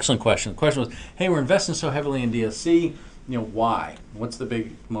Excellent question. The question was, hey, we're investing so heavily in DSC. Why? What's the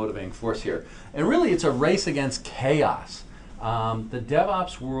big motivating force here? And really, it's a race against chaos. The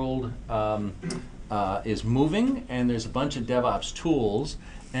DevOps world is moving, and there's a bunch of DevOps tools,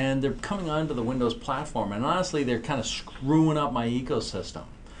 and they're coming onto the Windows platform. And honestly, they're kind of screwing up my ecosystem.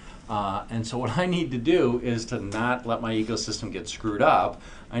 And so what I need to do is to not let my ecosystem get screwed up.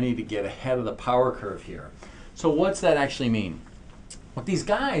 I need to get ahead of the power curve here. So what's that actually mean? What these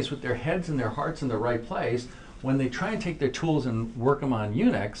guys with their heads and their hearts in the right place, when they try and take their tools and work them on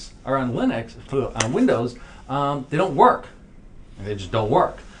Unix or on Linux, on Windows, they don't work. They just don't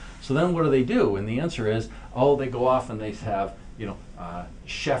work. So then what do? And the answer is, they go off and they have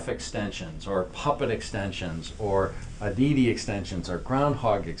Chef extensions or Puppet extensions or Aditi extensions or Guard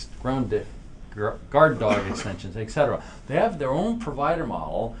Dog extensions, etc. They have their own provider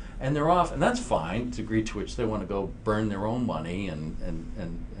model, and they're off, and that's fine, to the degree to which they want to go burn their own money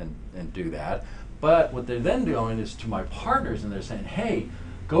and do that. But what they're then doing is to my partners, and they're saying, hey,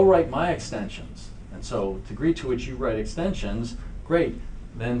 go write my extensions. And so to the degree to which you write extensions, great.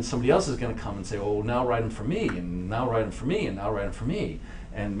 Then somebody else is going to come and say, oh, now write them for me, and now write them for me, and now write them for me.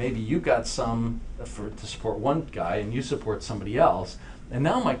 And maybe you got some to support one guy, and you support somebody else. And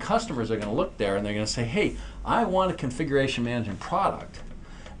now my customers are going to look there, and they're going to say, hey, I want a configuration management product.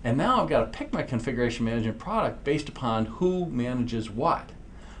 And now I've got to pick my configuration management product based upon who manages what.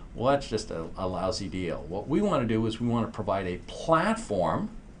 Well, that's just a lousy deal. What we want to do is we want to provide a platform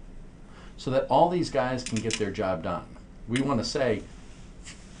so that all these guys can get their job done. We want to say,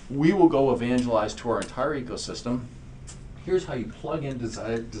 we will go evangelize to our entire ecosystem. Here's how you plug in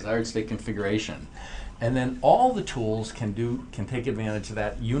desired state configuration. And then all the tools can take advantage of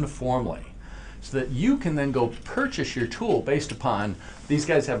that uniformly, so that you can then go purchase your tool based upon, these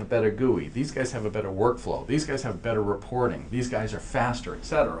guys have a better GUI, these guys have a better workflow, these guys have better reporting, these guys are faster,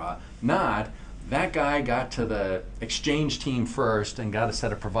 etc. Not, that guy got to the Exchange team first and got a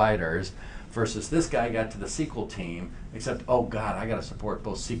set of providers, versus this guy got to the SQL team, except, oh God, I got to support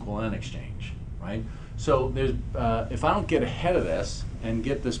both SQL and Exchange, right? So there's, if I don't get ahead of this and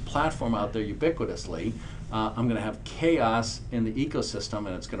get this platform out there ubiquitously, I'm going to have chaos in the ecosystem,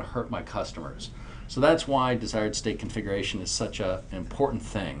 and it's going to hurt my customers. So that's why desired state configuration is such an important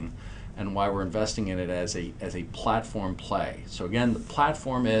thing, and why we're investing in it as a platform play. So again, the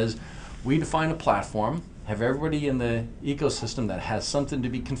platform is, we define a platform, have everybody in the ecosystem that has something to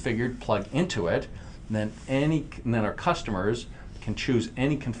be configured plug into it, and then our customers can choose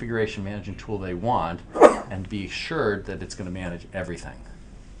any configuration management tool they want and be assured that it's going to manage everything.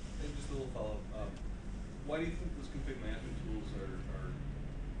 And just a little follow-up. Why do you think those config management tools are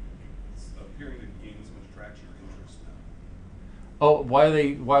appearing to gain so much traction or interest now? Oh, why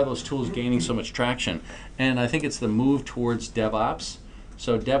are those tools gaining so much traction? And I think it's the move towards DevOps.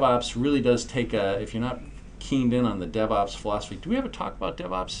 So DevOps really does take if you're not keened in on the DevOps philosophy, do we have a talk about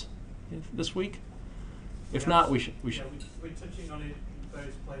DevOps this week? If not, we should. Yeah, we're touching on it in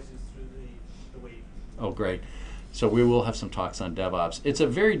various places through the week. Oh, great. So we will have some talks on DevOps. It's a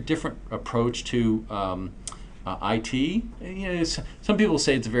very different approach to IT. Some people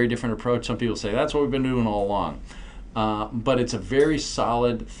say it's a very different approach. Some people say that's what we've been doing all along. But it's a very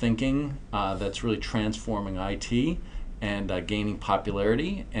solid thinking that's really transforming IT and gaining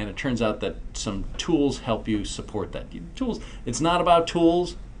popularity. And it turns out that some tools help you support that. Tools. It's not about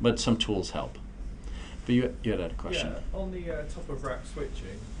tools, but some tools help. But you had a question. Yeah, on the top of rack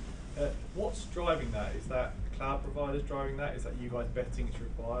switching, what's driving that? Is that cloud providers driving that? Is that you guys betting it's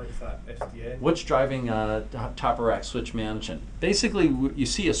required? Is that SDN? What's driving top of rack switch management? Basically, you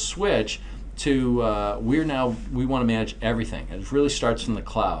see a switch to we want to manage everything. It really starts from the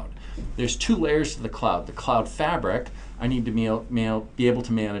cloud. There's two layers to the cloud. The cloud fabric, I need to be able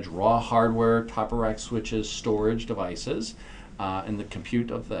to manage raw hardware, top of rack switches, storage devices, and the compute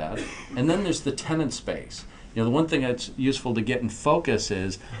of that. And then there's the tenant space. The one thing that's useful to get in focus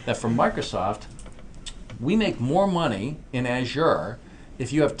is that for Microsoft, we make more money in Azure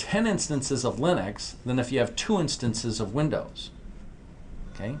if you have 10 instances of Linux than if you have 2 instances of Windows.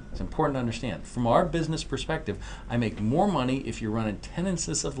 Okay? It's important to understand. From our business perspective, I make more money if you're running 10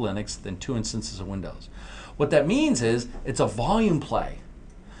 instances of Linux than 2 instances of Windows. What that means is it's a volume play.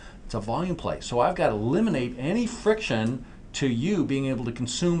 It's a volume play. So I've got to eliminate any friction to you being able to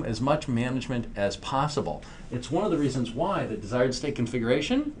consume as much management as possible. It's one of the reasons why the desired state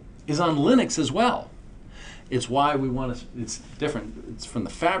configuration is on Linux as well. It's why we want to, it's different. It's from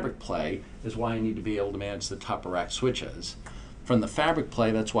the fabric play is why I need to be able to manage the top of rack switches. From the fabric play,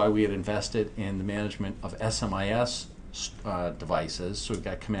 that's why we had invested in the management of SMIS devices. So we've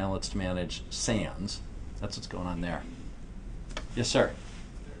got commandlets to manage SANs. That's what's going on there. Yes, sir. Are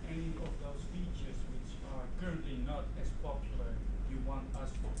there any of those features which are currently not as popular you want us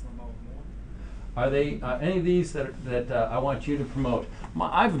to promote more? Are they any of these that I want you to promote?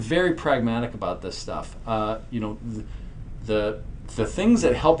 I'm very pragmatic about this stuff. You know, the things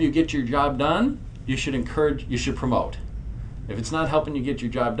that help you get your job done, you should encourage, you should promote. If it's not helping you get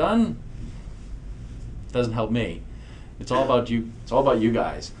your job done, it doesn't help me. It's all about you. It's all about you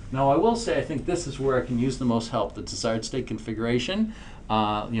guys. Now, I will say I think this is where I can use the most help: the desired state configuration.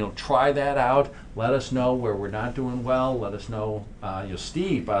 You know, try that out. Let us know where we're not doing well. Let us know. You know,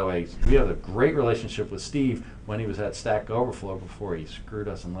 Steve, by the way, we have a great relationship with Steve when he was at Stack Overflow before he screwed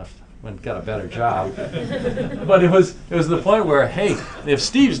us and left, went and got a better job. But it was the point where, hey, if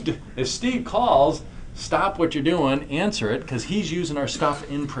Steve calls, stop what you're doing, answer it, because he's using our stuff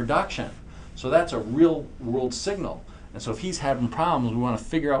in production. So that's a real world signal. And so if he's having problems, we want to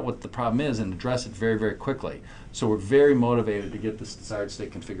figure out what the problem is and address it very, very quickly. So we're very motivated to get this desired state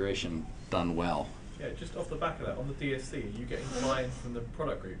configuration done well. Yeah, just off the back of that, on the DSC, are you getting buy-in from the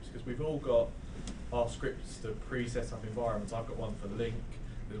product groups? Because we've all got our scripts to pre-set up environments. I've got one for Link,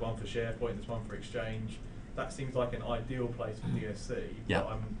 there's one for SharePoint, there's one for Exchange. That seems like an ideal place for DSC. Yeah.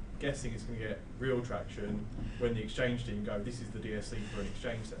 But I'm guessing it's going to get real traction when the Exchange team go, this is the DSC for an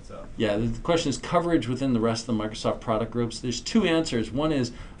Exchange setup. Yeah, the question is coverage within the rest of the Microsoft product groups. There's two answers. One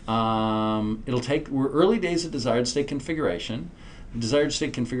is we're early days of desired state configuration. Desired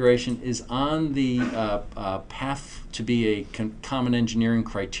state configuration is on the path to be a common engineering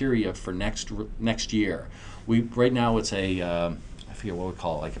criteria for next year. Right now it's a I forget what we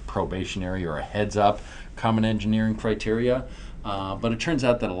call it, like a probationary or a heads up common engineering criteria. But it turns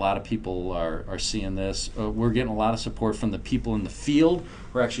out that a lot of people are seeing this. We're getting a lot of support from the people in the field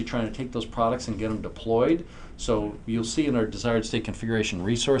who are actually trying to take those products and get them deployed. So you'll see in our desired state configuration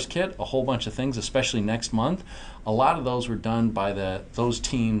resource kit a whole bunch of things, especially next month. A lot of those were done by those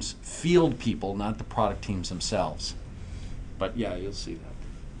teams' field people, not the product teams themselves. But yeah, you'll see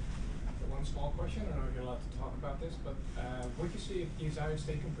that. One small question, I don't know if you're allowed to talk about this, but would you see if desired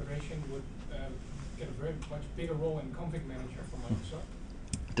state configuration would get a very much bigger role in config manager for Microsoft?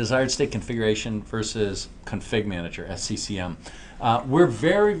 Desired state configuration versus config manager, SCCM. We're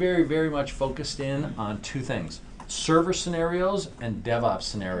very, very, very much focused in on two things: server scenarios and DevOps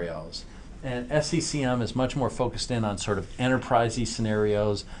scenarios. And SCCM is much more focused in on sort of enterprisey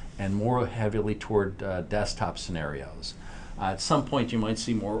scenarios and more heavily toward desktop scenarios. At some point you might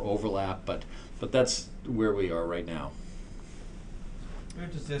see more overlap, but that's where we are right now. Where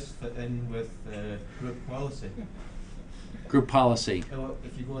does this fit in with group policy? Group policy. Well,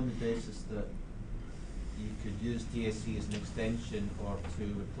 if you go on the basis that you could use DSC as an extension or to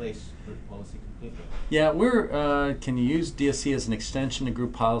replace group policy completely. Yeah, can you use DSC as an extension to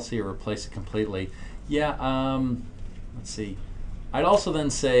group policy or replace it completely? Yeah, let's see. I'd also then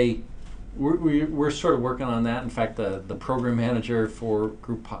say we're sort of working on that. In fact, the program manager for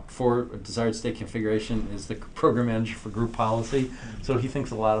for desired state configuration is the program manager for group policy, so he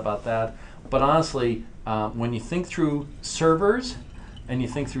thinks a lot about that. But honestly, when you think through servers and you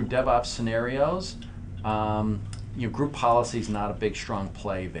think through DevOps scenarios, group policy is not a big, strong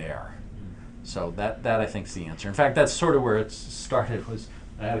play there. So that I think is the answer. In fact, that's sort of where it started. Was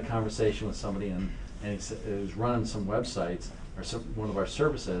I had a conversation with somebody and he was running some websites or one of our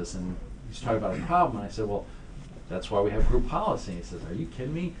services, and he's talking about a problem. And I said, well, that's why we have group policy. He says, are you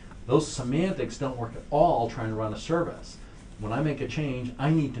kidding me? Those semantics don't work at all trying to run a service. When I make a change,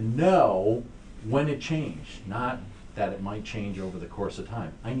 I need to know when it changed, not that it might change over the course of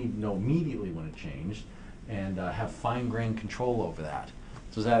time. I need to know immediately when it changed and have fine-grained control over that.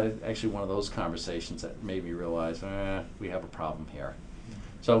 So that actually one of those conversations that made me realize, we have a problem here.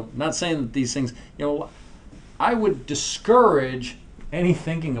 So not saying that these things, I would discourage any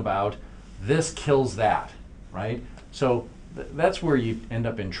thinking about this kills that, right? So that's where you end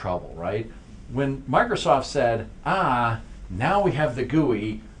up in trouble, right? When Microsoft said, now we have the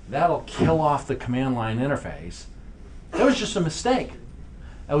GUI, that'll kill off the command line interface, that was just a mistake.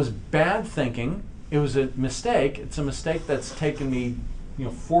 That was bad thinking. It was a mistake. It's a mistake that's taken me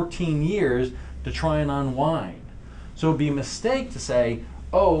 14 years to try and unwind. So it would be a mistake to say,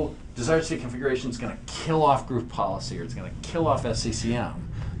 oh, desired state configuration is going to kill off group policy or it's going to kill off SCCM.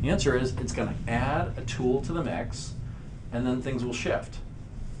 The answer is it's going to add a tool to the mix, and then things will shift.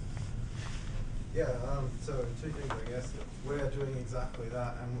 Yeah, so two things, I guess. We're doing exactly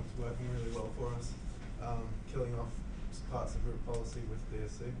that, and what's working really well for us, killing off parts of group policy with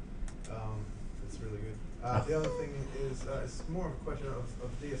DSC. It's really good. The other thing is, it's more of a question of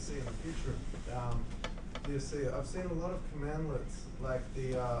DSC in the future. DSC, I've seen a lot of commandlets like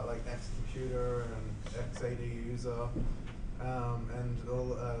the like xcomputer and xad user, and a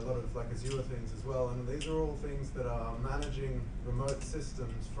lot of like Azure things as well. And these are all things that are managing remote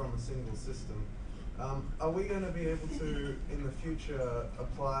systems from a single system. Are we going to be able to, in the future,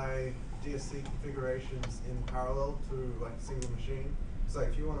 apply DSC configurations in parallel to like a single machine? So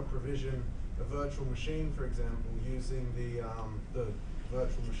if you want to provision a virtual machine, for example, using the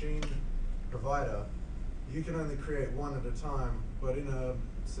virtual machine provider, you can only create one at a time, but in a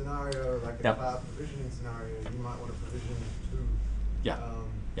scenario like a cloud provisioning scenario, you might want to provision two. Yeah.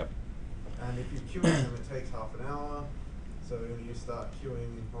 Yep. And if you're queuing them, it takes half an hour. So when you start queuing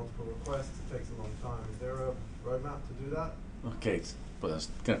multiple requests, it takes a long time. Is there a roadmap to do that? Okay, well, that's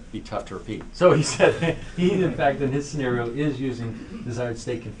going to be tough to repeat. So he said he, in fact, in his scenario, is using desired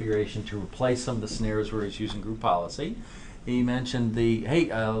state configuration to replace some of the scenarios where he's using group policy. He mentioned the, hey,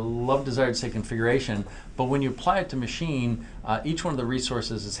 I love desired state configuration, but when you apply it to machine, each one of the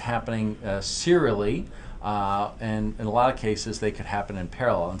resources is happening serially, and in a lot of cases they could happen in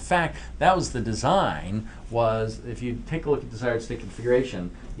parallel. In fact, that was the design, was if you take a look at desired state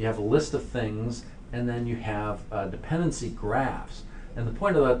configuration, you have a list of things, and then you have dependency graphs. And the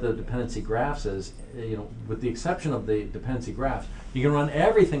point about the dependency graphs is, with the exception of the dependency graphs, you can run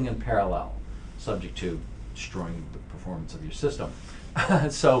everything in parallel, subject to destroying the performance of your system.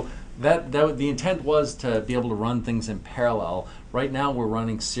 So the intent was to be able to run things in parallel. Right now we're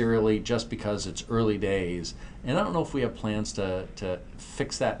running serially just because it's early days, and I don't know if we have plans to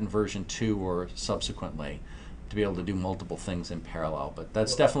fix that in version 2 or subsequently, to be able to do multiple things in parallel, but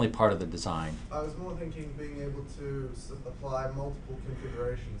that's definitely part of the design. I was more thinking being able to apply multiple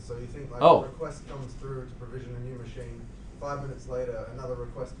configurations. So you think like a request comes through to provision a new machine, 5 minutes later another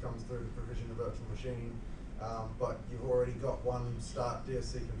request comes through to provision a virtual machine, but you've already got one start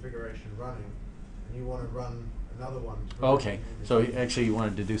DSC configuration running, and you want to run another one. Okay, so actually you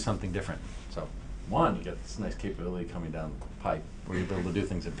wanted to do something different. So one, you get this nice capability coming down the pipe where you're able to do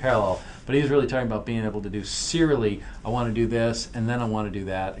things in parallel, but he's really talking about being able to do serially, I want to do this, and then I want to do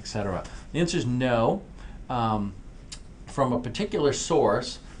that, etc. The answer is no. From a particular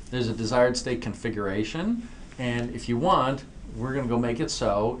source, there's a desired state configuration, and if you want, we're going to go make it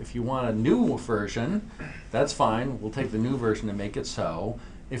so. If you want a new version, that's fine. We'll take the new version and make it so.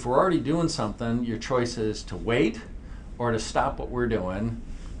 If we're already doing something, your choice is to wait or to stop what we're doing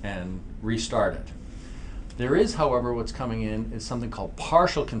and restart it. There is, however, what's coming in is something called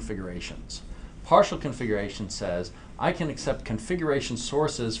partial configurations. Partial configuration says, I can accept configuration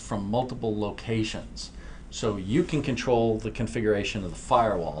sources from multiple locations. So you can control the configuration of the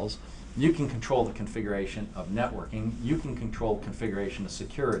firewalls, you can control the configuration of networking, you can control configuration of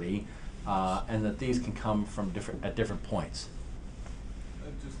security, and that these can come from at different points.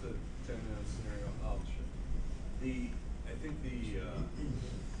 Just a 10-minute scenario. I think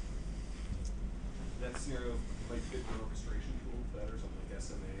that scenario might fit the orchestration tool better, something like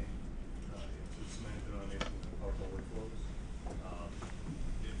SMA. It's semantic automation and powerful workflows.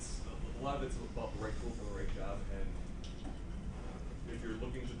 A lot of it's about the right tool for the right job, and if you're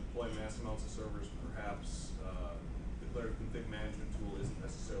looking to deploy mass amounts of servers, perhaps the declarative config management tool isn't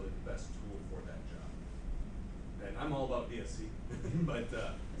necessarily the best tool for that job. And I'm all about DSC, but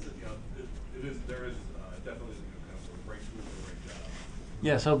there is definitely kind of the right tool for the right job.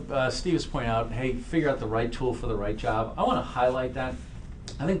 Yeah, so Steve is pointing out, hey, figure out the right tool for the right job. I want to highlight that.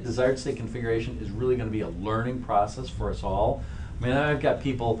 I think desired state configuration is really going to be a learning process for us all. I mean, I've got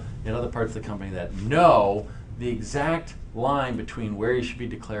people in other parts of the company that know the exact line between where you should be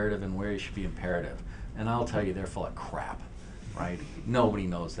declarative and where you should be imperative. And I'll tell you, they're full of crap, right? Nobody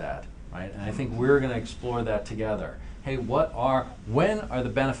knows that, right? And I think we're going to explore that together. Hey, when are the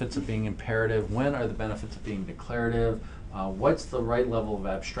benefits of being imperative? When are the benefits of being declarative? What's the right level of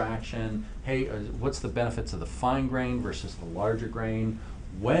abstraction? Hey, what's the benefits of the fine grain versus the larger grain?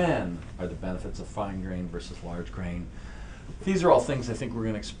 When are the benefits of fine grain versus large grain? These are all things I think we're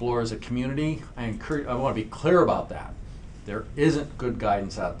going to explore as a community. I want to be clear about that. There isn't good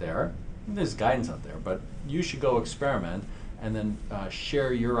guidance out there. There's guidance out there, but you should go experiment and then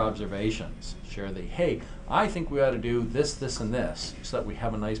share your observations. Share hey, I think we ought to do this, this, and this, so that we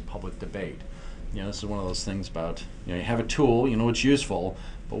have a nice public debate. this is one of those things about, you have a tool, you know it's useful,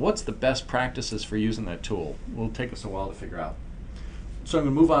 but what's the best practices for using that tool? Will take us a while to figure out. So I'm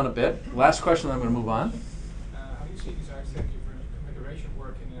going to move on a bit. Last question, I'm going to move on. How do you see desired state configuration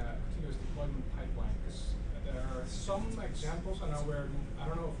work in a continuous deployment pipeline? Because there are some examples, I don't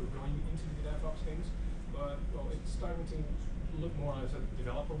know if we're going into the DevOps things, but it's starting to look more as a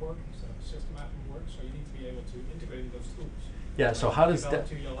developer work instead of system admin work, so you need to be able to integrate those tools. Yeah, so how does develop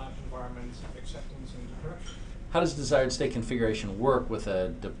to your lab environment, acceptance, and production? How does desired state configuration work with a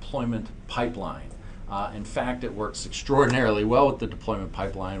deployment pipeline? In fact, it works extraordinarily well with the deployment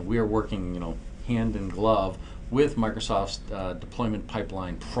pipeline. We are working, hand in glove with Microsoft's deployment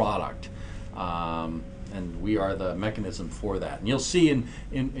pipeline product, and we are the mechanism for that. And you'll see,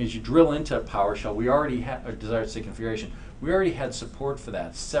 as you drill into PowerShell, we already had a desired state configuration. We already had support for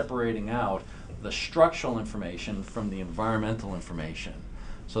that, separating out the structural information from the environmental information.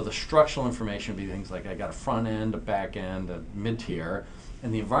 So the structural information would be things like I got a front end, a back end, a mid-tier,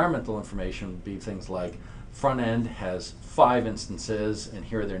 and the environmental information would be things like front end has 5 instances and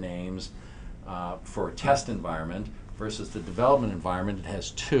here are their names for a test environment, versus the development environment, it has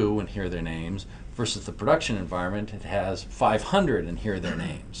 2 and here are their names, versus the production environment, it has 500 and here are their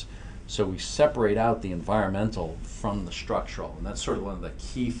names. So we separate out the environmental from the structural, and that's sort of one of the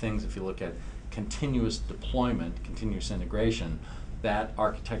key things if you look at continuous deployment, continuous integration, that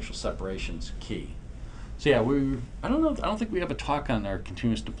architectural separation is key. So yeah, I don't think we have a talk on our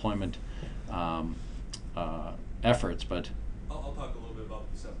continuous deployment efforts, but I'll talk a little bit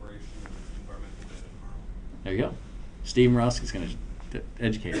about the separation of environmental data tomorrow. there you go. Steve Morowski is going to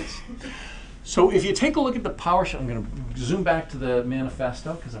educate us. So if you take a look at the PowerShell, I'm going to zoom back to the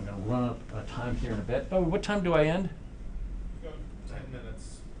manifesto because I'm going to run up time here in a bit. Oh, what time do I end? 10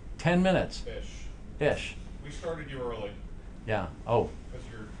 minutes. 10 minutes. Ish. We started you early. Yeah. Oh. Because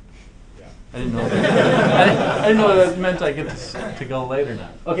you're, yeah. I didn't know that. I didn't know that meant I get to go later now.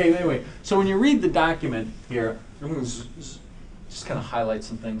 Okay, anyway, so when you read the document here, I'm going to just kind of highlight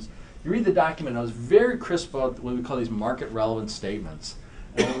some things. You read the document, I was very crisp about what we call these market relevant statements.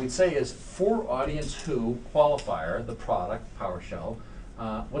 And what we'd say is for audience who, qualifier, the product, PowerShell,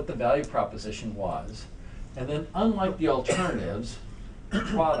 what the value proposition was, and then unlike the alternatives,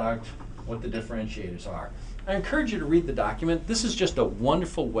 product, what the differentiators are. I encourage you to read the document. This is just a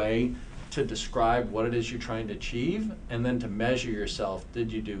wonderful way to describe what it is you're trying to achieve and then to measure yourself,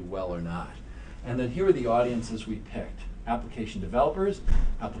 did you do well or not? And then here are the audiences we picked. Application developers,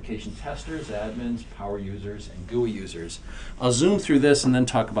 application testers, admins, power users, and GUI users. I'll zoom through this and then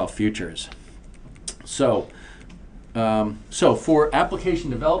talk about futures. So for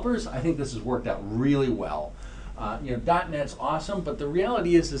application developers, I think this has worked out really well. .NET's awesome, but the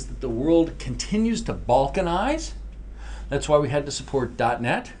reality is that the world continues to balkanize. That's why we had to support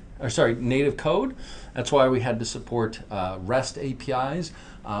native code. That's why we had to support REST APIs.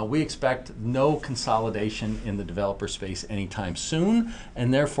 We expect no consolidation in the developer space anytime soon,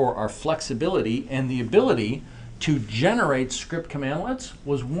 and therefore our flexibility and the ability to generate script commandlets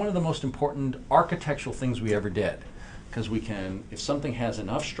was one of the most important architectural things we ever did. Because we can, if something has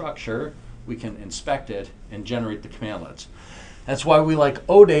enough structure, we can inspect it and generate the commandlets. That's why we like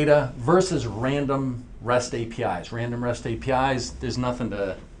OData versus random REST APIs. Random REST APIs, there's nothing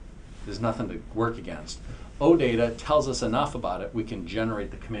to work against. OData tells us enough about it, we can generate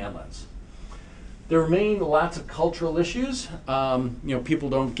the commandlets. There remain lots of cultural issues. People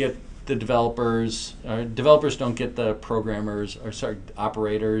don't get the developers don't get the programmers,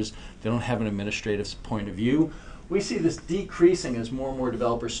 operators. They don't have an administrative point of view. We see this decreasing as more and more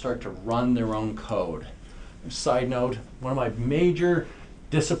developers start to run their own code. Side note, one of my major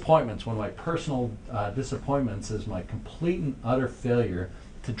disappointments, one of my personal disappointments is my complete and utter failure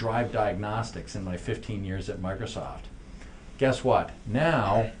to drive diagnostics in my 15 years at Microsoft. Guess what?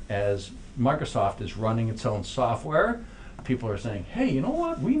 Now, as Microsoft is running its own software, people are saying, hey, you know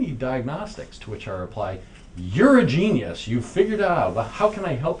what? We need diagnostics, to which I reply, you're a genius. You figured it out. How can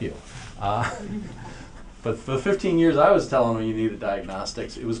I help you? But for the 15 years I was telling them you needed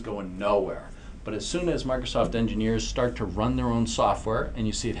diagnostics, it was going nowhere. But as soon as Microsoft engineers start to run their own software, and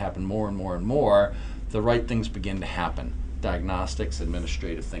you see it happen more and more and more, the right things begin to happen. Diagnostics,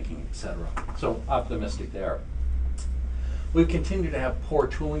 administrative thinking, etc. So optimistic there. We continue to have poor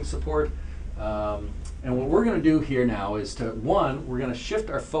tooling support. And what we're going to do here now is we're going to shift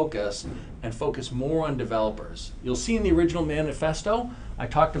our focus and focus more on developers. You'll see in the original manifesto, I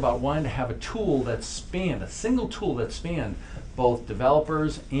talked about wanting to have a tool that spanned, a single tool that spanned both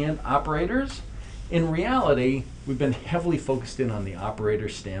developers and operators. In reality, we've been heavily focused in on the operator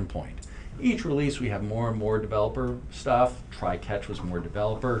standpoint. Each release we have more and more developer stuff. Try catch was more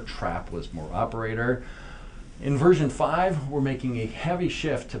developer, trap was more operator. In version 5, we're making a heavy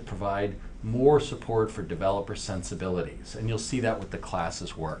shift to provide more support for developer sensibilities, and you'll see that with the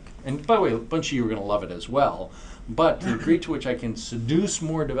classes work. And by the way, a bunch of you are going to love it as well, but the degree to which I can seduce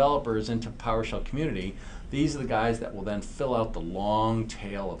more developers into PowerShell community, these are the guys that will then fill out the long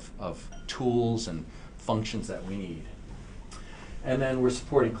tail of tools and functions that we need. And then we're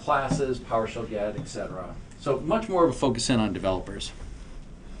supporting classes, PowerShell Get, etc. So much more of a focus in on developers.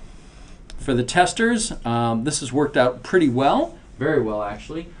 For the testers, this has worked out pretty well, very well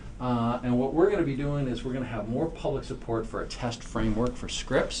actually. And what we're going to be doing is we're going to have more public support for a test framework for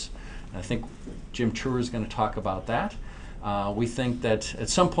scripts. And I think Jim Truer is going to talk about that. We think that at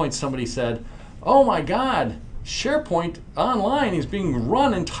some point somebody said, oh my God, SharePoint Online is being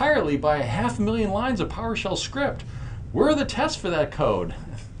run entirely by 500,000 lines of PowerShell script. Where are the tests for that code?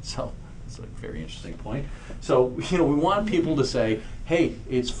 So it's a very interesting point. So we want people to say, hey,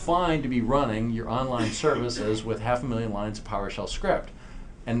 it's fine to be running your online services with 500,000 lines of PowerShell script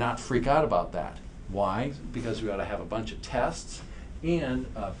and not freak out about that. Why? Because we ought to have a bunch of tests and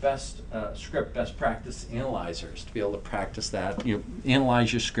script best practice analyzers to be able to practice that.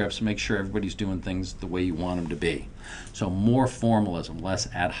 Analyze your scripts and make sure everybody's doing things the way you want them to be. So more formalism, less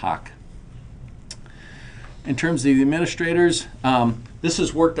ad hoc. In terms of the administrators, this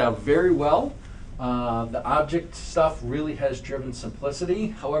has worked out very well. The object stuff really has driven simplicity.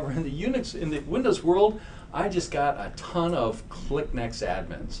 However, in the Windows world, I just got a ton of click next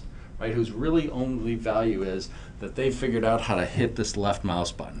admins, right? Whose really only value is that they figured out how to hit this left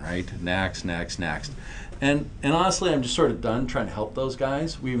mouse button, right? Next, next, next. And honestly, I'm just sort of done trying to help those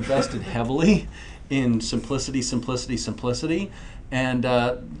guys. We invested heavily in simplicity, simplicity, simplicity, and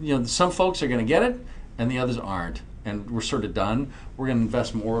some folks are going to get it, and the others aren't. And we're sort of done. We're going to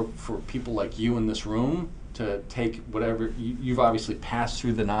invest more for people like you in this room to take whatever you've obviously passed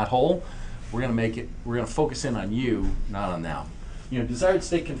through the knothole. We're going to focus in on you, not on them. Desired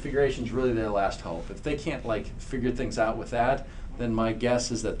state configuration is really their last hope. If they can't figure things out with that, then my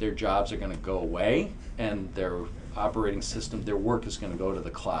guess is that their jobs are going to go away and their operating system, their work is going to go to the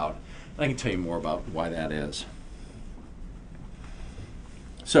cloud. And I can tell you more about why that is.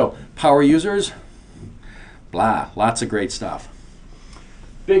 So, power users. Blah, lots of great stuff.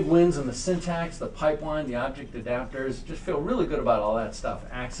 Big wins in the syntax, the pipeline, the object adapters. Just feel really good about all that stuff.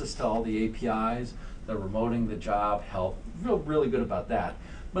 Access to all the APIs, the remoting the job, help. Feel really good about that.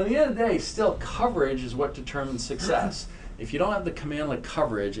 But at the end of the day, still coverage is what determines success. If you don't have the commandlet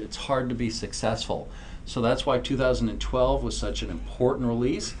coverage, it's hard to be successful. So that's why 2012 was such an important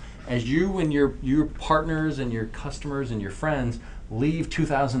release. As you and your partners and your customers and your friends leave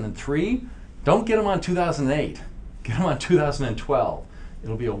 2003, don't get them on 2008. Get them on 2012.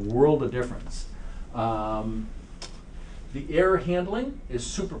 It'll be a world of difference. The error handling is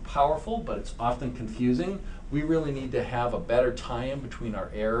super powerful, but it's often confusing. We really need to have a better tie-in between our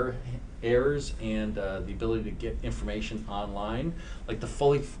errors and the ability to get information online. Like the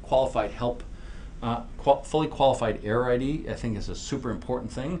fully qualified error ID, I think is a super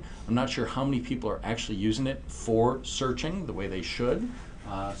important thing. I'm not sure how many people are actually using it for searching the way they should.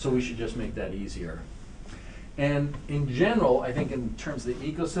 So we should just make that easier. And in general, I think in terms of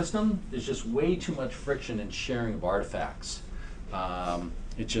the ecosystem, there's just way too much friction in sharing of artifacts. And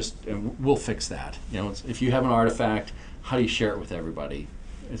we'll fix that. If you have an artifact, how do you share it with everybody?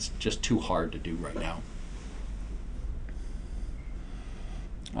 It's just too hard to do right now.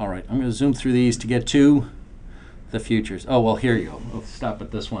 All right, I'm going to zoom through these to get to the futures. Oh, well, here you go. Let's stop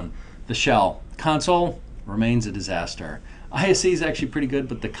at this one. The shell. Console remains a disaster. ISE is actually pretty good,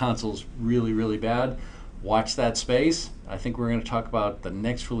 but the console's really, really bad. Watch that space. I think we're going to talk about the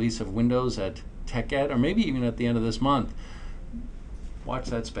next release of Windows at TechEd, or maybe even at the end of this month. Watch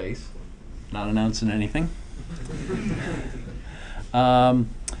that space. Not announcing anything.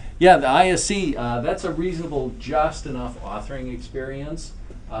 Yeah, the ISE, that's a reasonable, just enough authoring experience.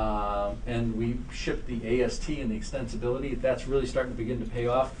 And we shipped the AST and the extensibility. That's really starting to begin to pay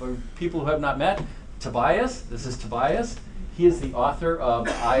off. For people who have not met, Tobias, this is Tobias. He is the author of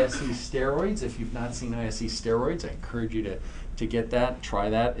ISE Steroids. If you've not seen ISE Steroids, I encourage you to get that, try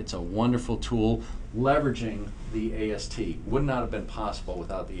that. It's a wonderful tool leveraging the AST. Would not have been possible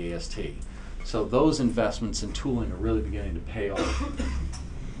without the AST. So those investments in tooling are really beginning to pay off.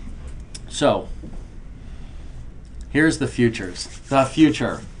 So here's the futures. The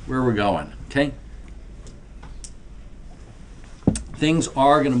future, where we're going, okay? Things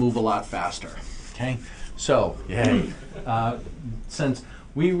are going to move a lot faster, okay? So, yay. Since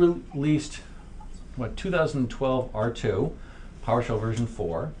we released, 2012 R2, PowerShell version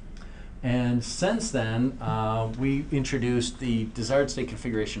 4, And since then, we introduced the desired state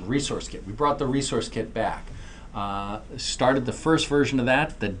configuration resource kit. We brought the resource kit back. Started the first version of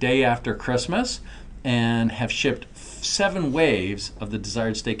that the day after Christmas, and have shipped 7 waves of the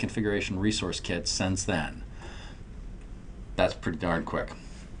desired state configuration resource kit since then. That's pretty darn quick.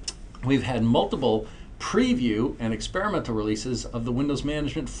 We've had multiple preview and experimental releases of the Windows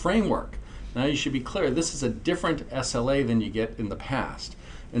Management Framework. Now you should be clear, this is a different SLA than you get in the past.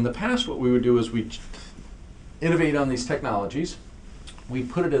 In the past, what we would do is we'd innovate on these technologies, we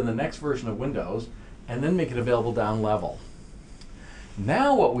put it in the next version of Windows, and then make it available down level.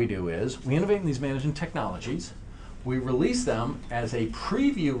 Now what we do is we innovate in these management technologies, we release them as a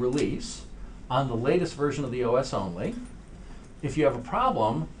preview release on the latest version of the OS only. If you have a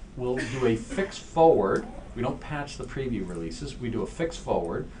problem, we'll do a fix forward. We don't patch the preview releases, we do a fix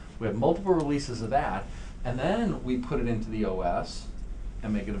forward. We have multiple releases of that, and then we put it into the OS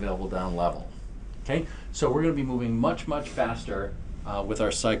and make it available down level. Okay, so we're going to be moving much, much faster with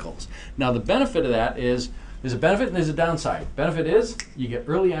our cycles. Now the benefit of that is, there's a benefit and there's a downside. Benefit is you get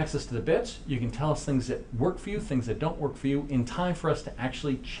early access to the bits, you can tell us things that work for you, things that don't work for you in time for us to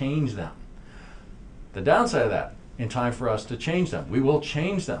actually change them. The downside of that, in time for us to change them. We will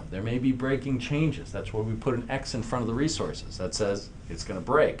change them. There may be breaking changes. That's why we put an X in front of the resources. That says it's going to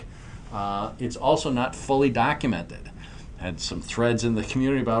break. It's also not fully documented. Had some threads in the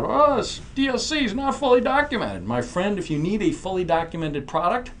community about, oh, this DLC is not fully documented. My friend, if you need a fully documented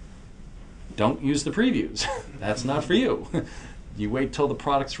product, don't use the previews. That's not for you. You wait till the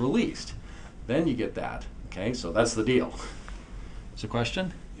product's released. Then you get that. Okay, so that's the deal. Is there a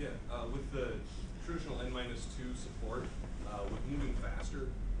question? Yeah, with the traditional N-2 support, with moving faster,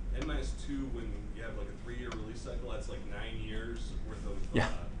 N-2, when you have like a 3-year release cycle, that's like 9 years worth of Yeah.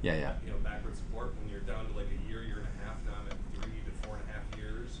 backward support. When you're down to like a year, year and a half, now I'm at 3 to 4.5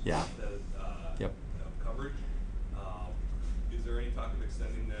 years Yeah. of coverage. Is there any talk of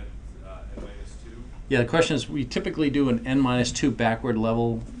extending that N-2? Yeah, the question is, we typically do an N-2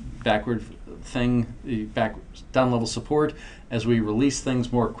 backward thing, down level support. As we release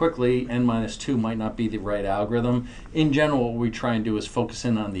things more quickly, N-2 might not be the right algorithm. In general, what we try and do is focus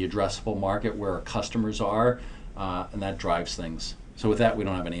in on the addressable market where our customers are, and that drives things. So with that, we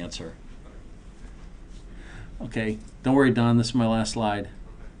don't have an answer. Okay, don't worry, Don, this is my last slide.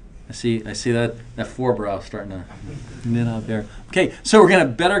 I see that forebrow starting to knit out there. Okay, so we're going to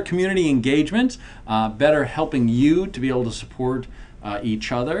have better community engagement, better helping you to be able to support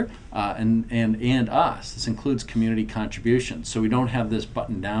each other and us. This includes community contributions. So we don't have this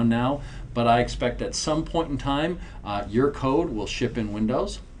button down now, but I expect at some point in time, your code will ship in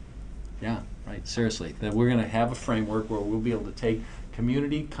Windows. Yeah, right, seriously. That we're going to have a framework where we'll be able to take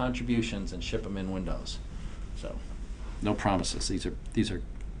community contributions and ship them in Windows. So no promises. These are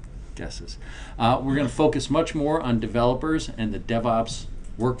guesses. We're going to focus much more on developers and the DevOps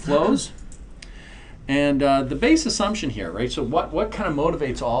workflows. And the base assumption here, right? So what kind of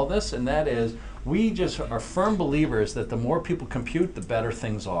motivates all this? And that is, we just are firm believers that the more people compute, the better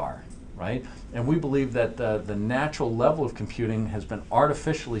things are, right? And we believe that the natural level of computing has been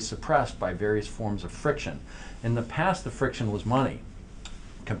artificially suppressed by various forms of friction. In the past, the friction was money.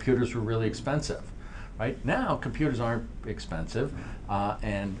 Computers were really expensive. Right? Now, computers aren't expensive,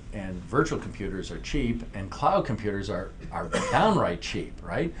 and virtual computers are cheap, and cloud computers are downright cheap,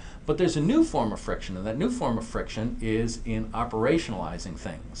 right? But there's a new form of friction, and that new form of friction is in operationalizing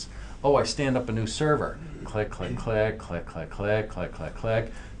things. Oh, I stand up a new server. Click, click, click, click, click, click, click, click,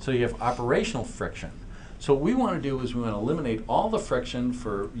 click. So you have operational friction. So what we want to do is we want to eliminate all the friction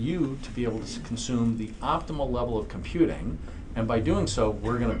for you to be able to consume the optimal level of computing, and by doing so,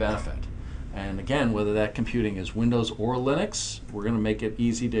 we're going to benefit. And again, whether that computing is Windows or Linux, we're going to make it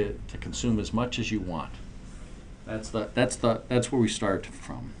easy to consume as much as you want. That's where we start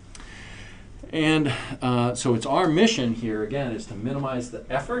from. And so it's our mission here, again, is to minimize the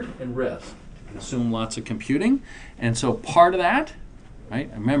effort and risk to consume lots of computing. And so part of that,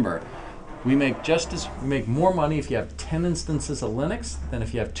 right, remember, we make more money if you have 10 instances of Linux than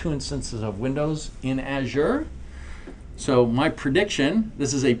if you have 2 instances of Windows in Azure. So my prediction,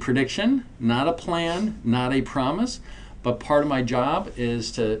 this is a prediction, not a plan, not a promise, but part of my job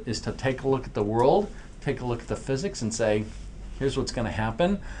is to take a look at the world, take a look at the physics and say, here's what's going to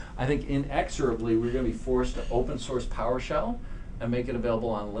happen. I think inexorably we're going to be forced to open source PowerShell and make it available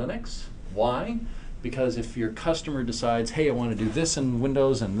on Linux. Why? Because if your customer decides, hey, I want to do this in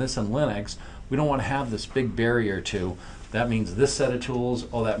Windows and this in Linux, we don't want to have this big barrier to, that means this set of tools,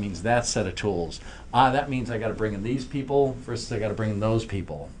 oh, that means that set of tools. That means I got to bring in these people versus I got to bring in those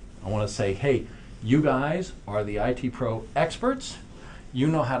people. I want to say, hey, you guys are the IT pro experts. you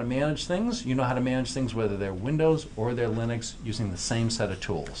know how to manage things. You know how to manage things whether they're Windows or they're Linux using the same set of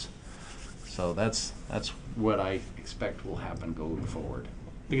tools. So that's what I expect will happen going forward,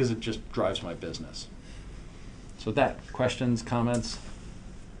 because it just drives my business. So that, questions, comments?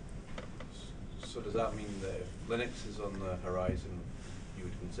 So does that mean that if Linux is on the horizon, you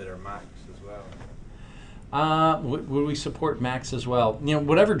would consider Macs as well? Would we support Macs as well? You know,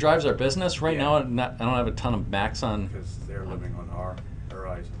 whatever drives our business. Right Yeah. now, I don't have a ton of Macs on. Because they're living on our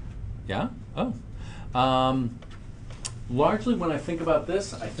horizon. Yeah? Oh. Largely when I think about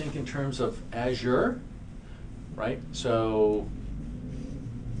this, I think in terms of Azure, right? So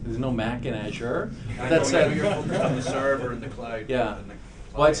there's no Mac in Azure. That said, you're focused on the server and the cloud. yeah. and the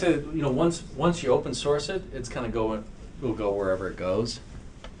Well, I'd client. say, you know, once you open source it, it's kind of will go wherever it goes.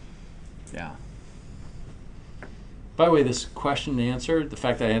 Yeah. By the way, this question and answer, the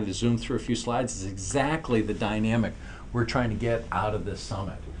fact that I had to zoom through a few slides, is exactly the dynamic we're trying to get out of this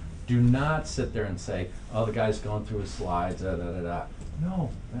summit. Do not sit there and say, oh, the guy's going through his slides, da, da, da, da. No,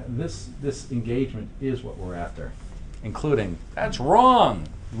 this engagement is what we're after, including, that's wrong.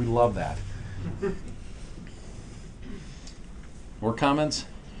 We love that. More comments?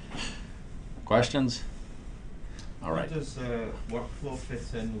 Questions? All right. How does workflow fit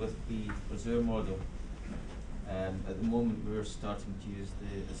in with the Azure model? At the moment, we're starting to use the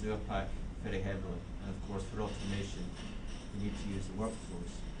Azure pack very heavily, and of course, for automation, we need to use the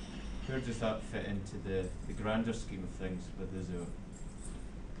workflows. Where does that fit into the grander scheme of things with Azure?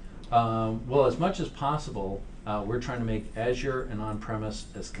 Well, as much as possible, we're trying to make Azure and on-premise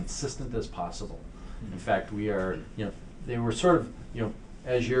as consistent as possible. In fact, we are, you know, they were sort of, you know,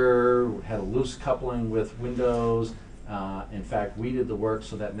 Azure had a loose coupling with Windows. In fact, we did the work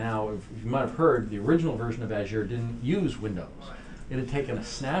so that now, if you might have heard, the original version of Azure didn't use Windows. It had taken a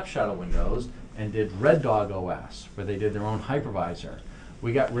snapshot of Windows and did Red Dog OS, where they did their own hypervisor.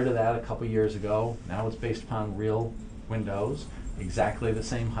 We got rid of that a couple years ago. Now it's based upon real Windows, exactly the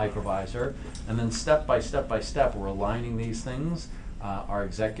same hypervisor. And then step by step by step, we're aligning these things. Our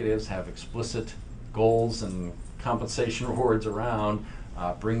executives have explicit goals and compensation rewards around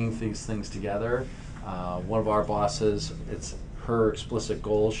bringing these things together. One of our bosses, it's her explicit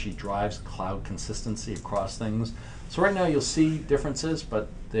goal. She drives cloud consistency across things. So right now you'll see differences, but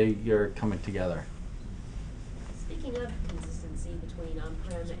they are coming together. Speaking of consistency between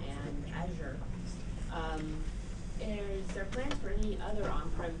on-prem and Azure, is there plans for any other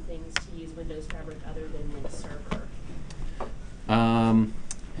on-prem things to use Windows Fabric other than Link Server?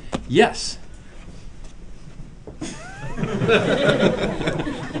 Yes.